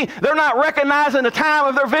recognizing the King. They're not recognizing the time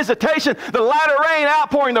of their visitation. The latter rain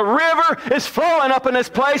outpouring. The river is flowing up in this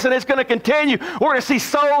place, and it's going to continue. We're going to see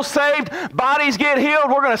souls saved, bodies get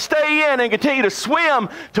healed. We're going to stay in and continue to swim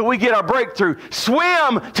till we get our breakthrough.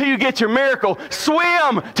 Swim till you get your miracle.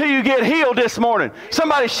 Swim till you get healed this morning.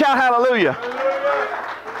 Somebody shout hallelujah.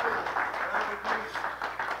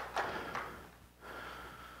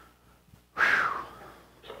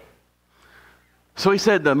 So he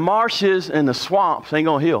said the marshes and the swamps ain't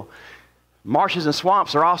going to heal. Marshes and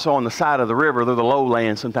swamps are also on the side of the river. They're the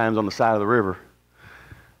lowlands sometimes on the side of the river.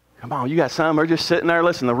 Come on, you got some, they're just sitting there.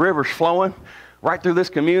 Listen, the river's flowing right through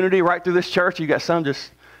this community, right through this church. You got some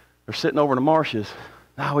just, they're sitting over in the marshes.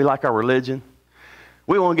 Oh, we like our religion.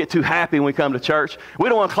 We don't want to get too happy when we come to church. We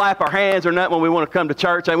don't want to clap our hands or nothing when we want to come to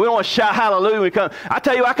church. And we don't want to shout hallelujah when we come. I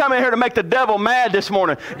tell you, I come in here to make the devil mad this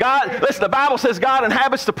morning. God, listen, the Bible says God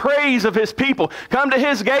inhabits the praise of His people. Come to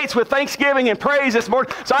His gates with thanksgiving and praise this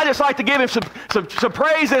morning. So I just like to give Him some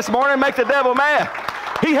praise this morning and make the devil mad.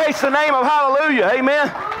 He hates the name of hallelujah.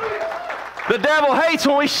 Amen. The devil hates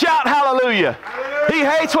when we shout hallelujah. He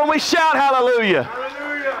hates when we shout hallelujah.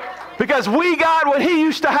 Because we got what he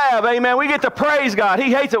used to have, amen. We get to praise God.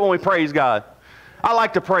 He hates it when we praise God. I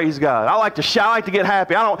like to praise God. I like to shout. I like to get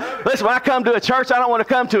happy. Listen, when I come to a church, I don't want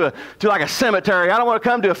to come to like a cemetery. I don't want to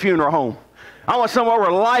come to a funeral home. I want somewhere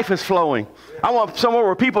where life is flowing. I want somewhere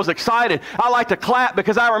where people's excited. I like to clap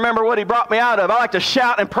because I remember what he brought me out of. I like to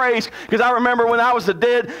shout and praise because I remember when I was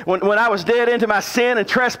when I was dead into my sin and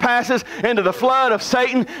trespasses, into the flood of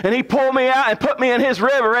Satan, and he pulled me out and put me in his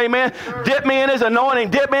river, amen. Dipped me in his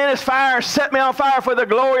anointing, dipped me in his fire, and set me on fire for the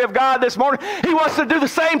glory of God this morning. He wants to do the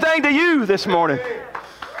same thing to you this morning.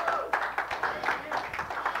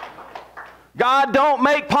 God don't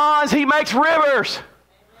make ponds, he makes rivers.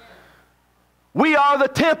 We are the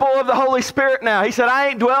temple of the Holy Spirit now. He said, I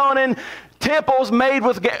ain't dwelling in temples made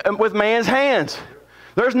with man's hands.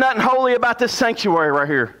 There's nothing holy about this sanctuary right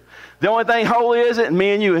here. The only thing holy is it,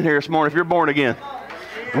 me and you in here this morning if you're born again.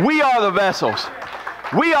 We are the vessels.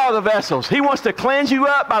 We are the vessels. He wants to cleanse you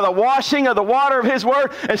up by the washing of the water of his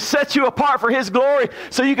word and set you apart for his glory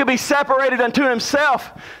so you can be separated unto himself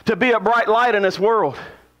to be a bright light in this world.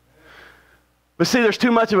 But see, there's too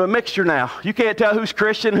much of a mixture now. You can't tell who's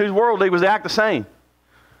Christian, who's worldly, because they act the same.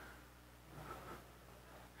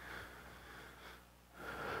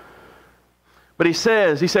 But he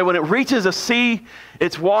said, when it reaches a sea,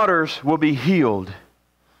 its waters will be healed.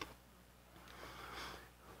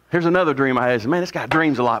 Here's another dream I had. Man, this guy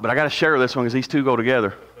dreams a lot, but I got to share this one because these two go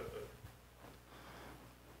together.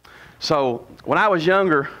 So when I was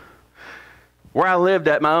younger, where I lived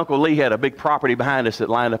at, my Uncle Lee had a big property behind us that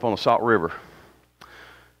lined up on the Salt River.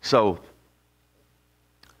 So,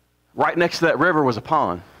 right next to that river was a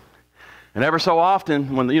pond. And ever so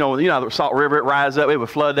often, when the Salt River, it rises up, it would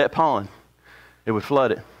flood that pond. It would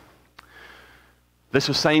flood it. This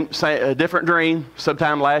was a different dream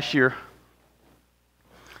sometime last year.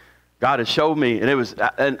 God had showed me, and it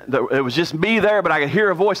was just me there, but I could hear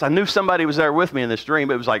a voice. I knew somebody was there with me in this dream.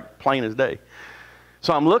 It was like plain as day.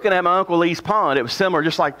 So I'm looking at my Uncle Lee's pond. It was similar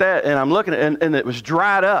just like that, and I'm looking at and it was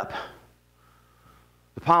dried up.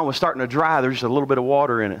 The pond was starting to dry. There was just a little bit of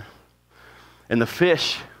water in it. And the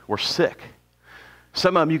fish were sick.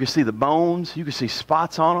 Some of them, you could see the bones. You could see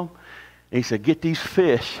spots on them. And he said, get these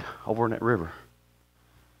fish over in that river.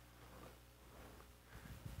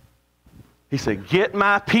 He said, get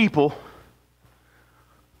my people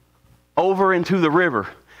over into the river.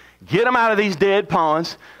 Get them out of these dead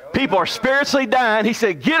ponds. People are spiritually dying. He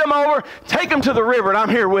said, get them over, take them to the river, and I'm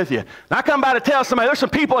here with you. And I come by to tell somebody, there's some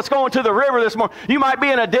people that's going to the river this morning. You might be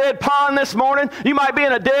in a dead pond this morning. You might be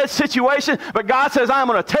in a dead situation, but God says, I'm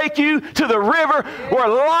going to take you to the river where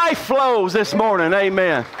life flows this morning.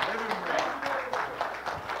 Amen.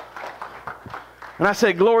 And I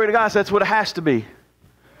said, glory to God. So that's what it has to be.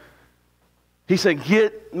 He said,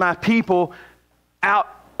 get my people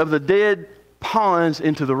out of the dead ponds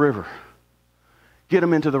into the river. Get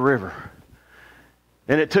them into the river.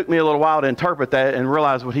 And it took me a little while to interpret that and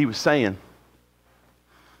realize what he was saying.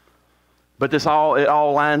 But it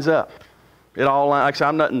all lines up. Like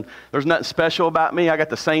I said, there's nothing special about me. I got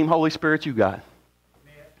the same Holy Spirit you got.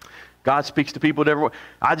 God speaks to people different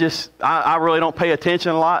ways. I really don't pay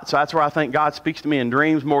attention a lot, so that's where I think God speaks to me in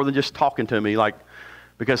dreams more than just talking to me,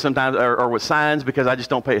 because sometimes, or with signs, because I just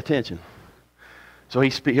don't pay attention. So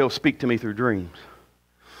he'll speak to me through dreams.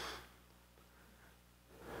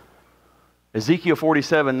 Ezekiel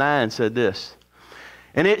 47:9 said this,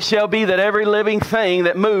 and it shall be that every living thing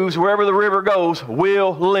that moves wherever the river goes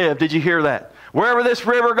will live. Did you hear that? Wherever this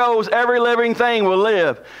river goes, every living thing will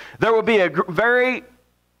live. There will be a very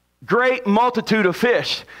great multitude of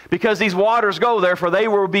fish because these waters go there, for they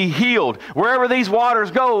will be healed. Wherever these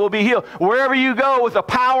waters go will be healed. Wherever you go with the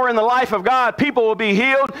power and the life of God, people will be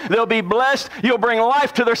healed. They'll be blessed. You'll bring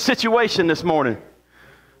life to their situation this morning.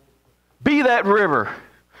 Be that river.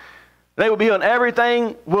 They will be on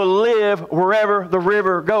everything will live wherever the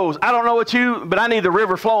river goes. I don't know what but I need the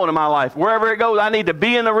river flowing in my life. Wherever it goes, I need to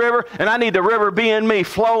be in the river, and I need the river be in me,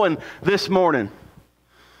 flowing this morning.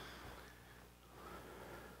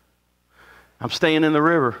 I'm staying in the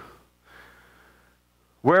river.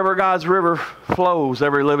 Wherever God's river flows,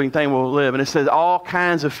 every living thing will live. And it says all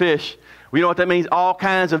kinds of fish. You know what that means? All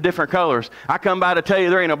kinds of different colors. I come by to tell you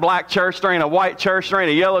there ain't a black church, there ain't a white church, there ain't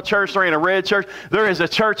a yellow church, there ain't a red church. There is a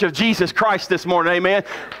church of Jesus Christ this morning, amen.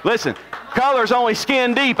 Listen, color's only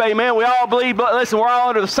skin deep, amen. We all bleed blood. Listen, we're all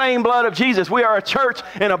under the same blood of Jesus. We are a church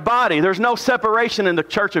and a body. There's no separation in the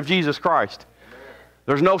church of Jesus Christ.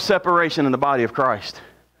 There's no separation in the body of Christ.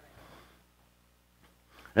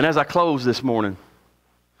 And as I close this morning,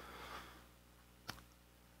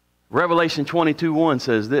 Revelation 22:1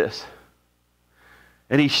 says this,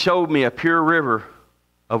 and he showed me a pure river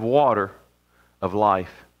of water of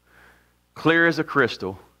life, clear as a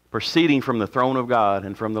crystal, proceeding from the throne of God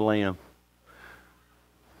and from the Lamb.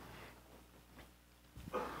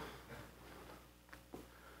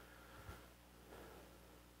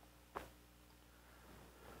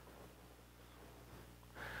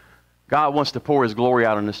 God wants to pour His glory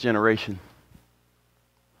out on this generation.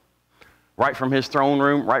 Right from His throne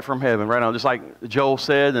room, right from heaven, right now. Just like Joel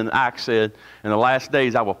said and Acts said, in the last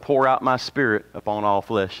days I will pour out my Spirit upon all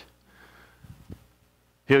flesh.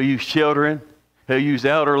 He'll use children. He'll use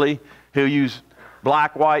elderly. He'll use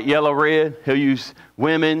black, white, yellow, red. He'll use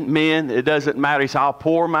women, men. It doesn't matter. He said, I'll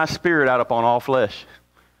pour my Spirit out upon all flesh.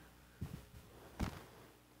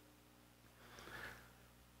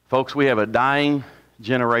 Folks, we have a dying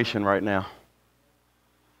generation right now.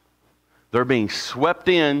 They're being swept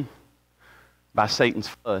in by Satan's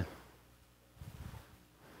flood.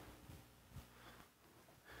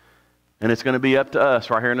 And it's going to be up to us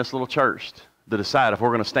right here in this little church to decide if we're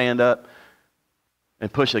going to stand up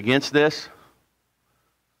and push against this,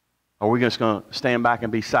 or are we just going to stand back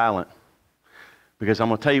and be silent? Because I'm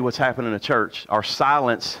going to tell you what's happened in the church. Our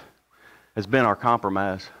silence has been our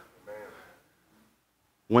compromise.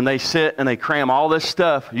 When they sit and they cram all this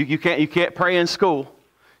stuff, you can't pray in school.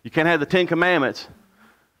 You can't have the 10 Commandments.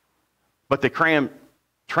 But they cram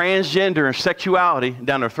transgender and sexuality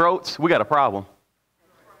down their throats. We got a problem.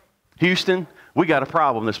 Houston, we got a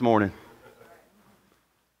problem this morning.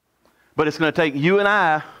 But it's going to take you and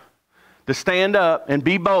I to stand up and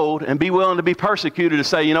be bold and be willing to be persecuted to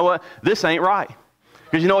say, you know what, this ain't right.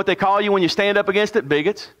 Because you know what they call you when you stand up against it?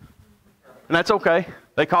 Bigots. And that's okay.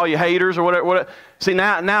 They call you haters or whatever. See,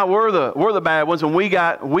 now we're the bad ones, and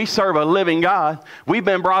we serve a living God. We've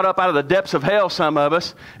been brought up out of the depths of hell, some of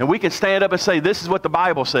us, and we can stand up and say, this is what the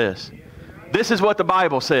Bible says. This is what the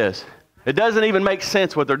Bible says. It doesn't even make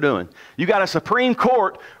sense what they're doing. You got a Supreme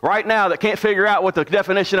Court right now that can't figure out what the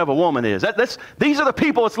definition of a woman is. These are the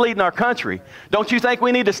people that's leading our country. Don't you think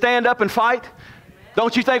we need to stand up and fight?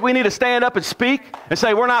 Don't you think we need to stand up and speak and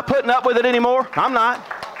say, we're not putting up with it anymore? I'm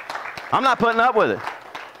not putting up with it.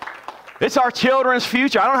 It's our children's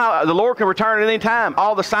future. I don't know how the Lord can return at any time.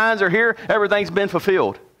 All the signs are here. Everything's been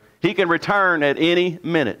fulfilled. He can return at any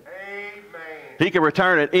minute. Amen. He can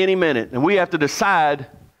return at any minute. And we have to decide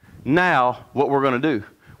now what we're going to do.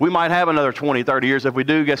 We might have another 20, 30 years. If we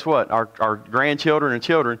do, guess what? Our grandchildren and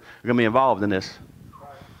children are going to be involved in this.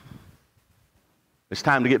 It's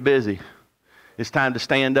time to get busy. It's time to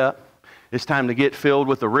stand up. It's time to get filled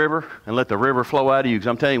with the river and let the river flow out of you. Because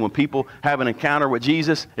I'm telling you, when people have an encounter with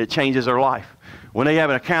Jesus, it changes their life. When they have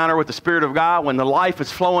an encounter with the Spirit of God, when the life is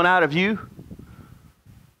flowing out of you,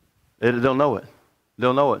 they'll know it.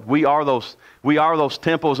 They'll know it. We are those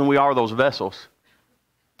temples and we are those vessels.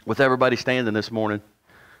 With everybody standing this morning.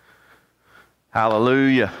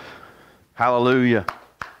 Hallelujah. Hallelujah.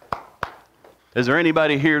 Is there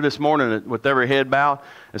anybody here this morning with every head bowed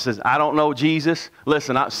and says, I don't know Jesus.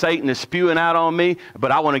 Listen, Satan is spewing out on me, but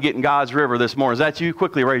I want to get in God's river this morning. Is that you?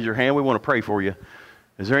 Quickly raise your hand. We want to pray for you.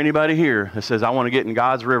 Is there anybody here that says, I want to get in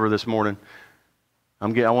God's river this morning? I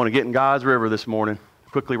want to get in God's river this morning.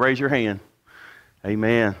 Quickly raise your hand.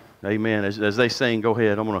 Amen. Amen. As they sing, go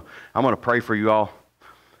ahead. I'm going to pray for you all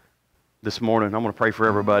this morning. I'm going to pray for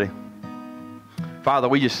everybody. Father,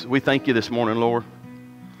 we thank you this morning, Lord.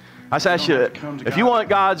 I just ask you, if you want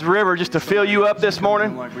God's river just to fill you up this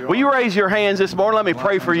morning, will you raise your hands this morning? Let me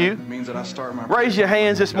pray for you. Raise your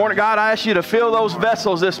hands this morning. God, I ask you to fill those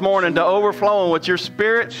vessels this morning to overflowing with your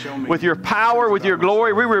Spirit, with your power, with your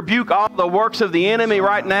glory. We rebuke all the works of the enemy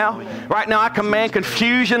right now. Right now, I command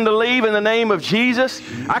confusion to leave in the name of Jesus.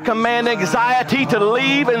 I command anxiety to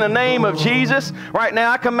leave in the name of Jesus. Right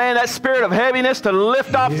now, I command that spirit of heaviness to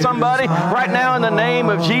lift off somebody right now in the name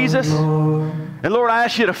of Jesus. And Lord, I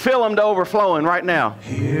ask you to fill them to overflowing right now.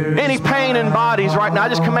 Any pain in bodies right now, I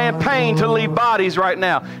just command pain to leave bodies right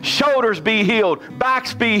now. Shoulders be healed,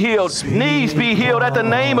 backs be healed, knees be healed at the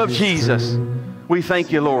name of Jesus. We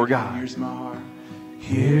thank you, Lord God. Here's my heart.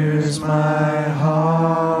 Here's my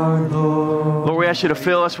heart, Lord. Lord, we ask you to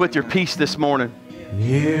fill us with your peace this morning.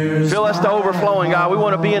 Fill us to overflowing, God. We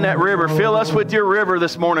want to be in that river. Fill us with your river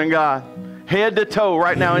this morning, God. Head to toe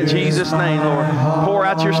right now in Jesus' name, Lord. Pour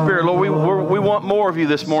out your Spirit. Lord, we want more of you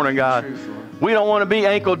this morning, God. We don't want to be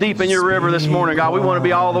ankle deep in your river this morning, God. We want to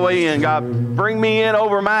be all the way in, God. Bring me in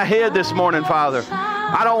over my head this morning, Father.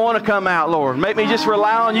 I don't want to come out, Lord. Make me just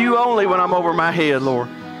rely on you only when I'm over my head, Lord.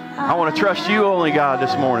 I want to trust you only, God,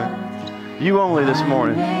 this morning. You only this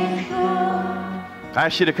morning. I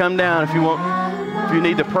ask you to come down if you want. If you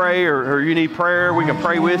need to pray or you need prayer, we can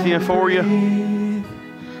pray with you and for you.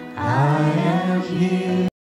 I am here.